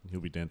leave,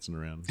 he'll be dancing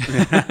around.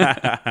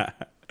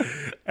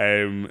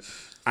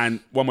 and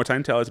one more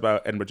time, tell us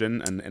about Edinburgh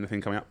Gin and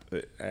anything coming up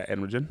at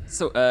Edinburgh Gin.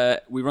 So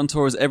we run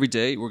tours every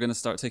day. We're going to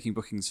start taking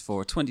bookings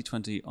for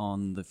 2020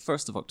 on the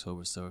 1st of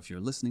October. So if you're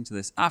listening to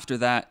this after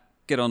that,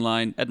 get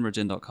online,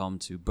 edinburghgin.com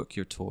to book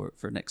your tour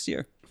for next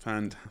year.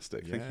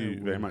 Fantastic. Thank Yeah, you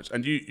very much.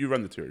 And you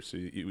run the tours, so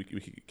we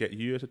could get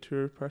you as a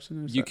tour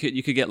person? You could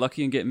get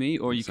lucky and get me,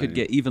 or you could Insane.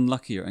 get even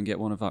luckier and get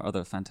one of our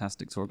other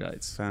fantastic tour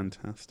guides.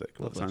 Fantastic.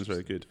 Well, that sounds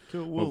very good.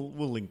 Cool.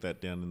 We'll link that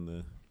down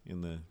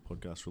in the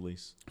podcast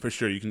release. For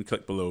sure, you can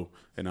click below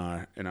in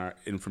our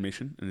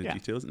information in the Yeah.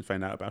 details and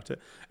find out about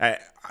it.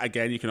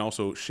 Again, you can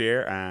also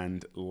share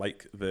and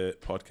like the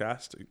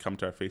podcast. Come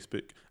to our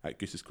Facebook at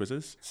Goose's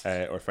Quizzes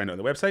or find it on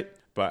the website.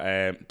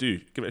 But do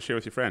give it a share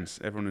with your friends.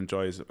 Everyone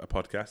enjoys a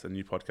podcast, a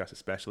new podcast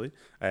especially.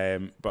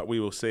 But we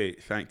will say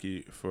thank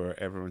you for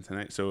everyone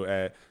tonight. So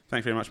thank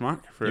you very much,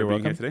 Mark, for You're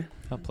being welcome. here today.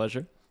 A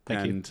pleasure.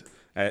 Thank you.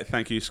 And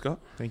thank you, Scott.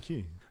 Thank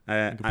you.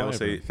 I Goodbye, will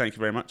say everyone. thank you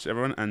very much,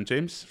 everyone. And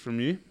James,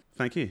 from you,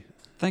 thank you.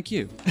 Thank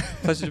you.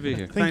 Pleasure to be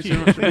here. Thanks you. so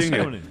much for Thanks being for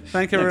here. coming in.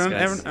 Thank you, Thanks,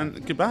 everyone, guys.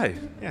 and goodbye.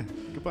 Yeah.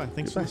 Goodbye.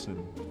 Thanks for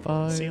listening.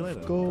 5 See you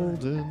later.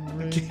 golden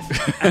rings.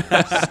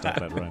 Stop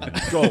that right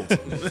now. Gold.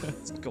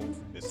 It's gold.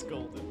 It's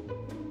golden.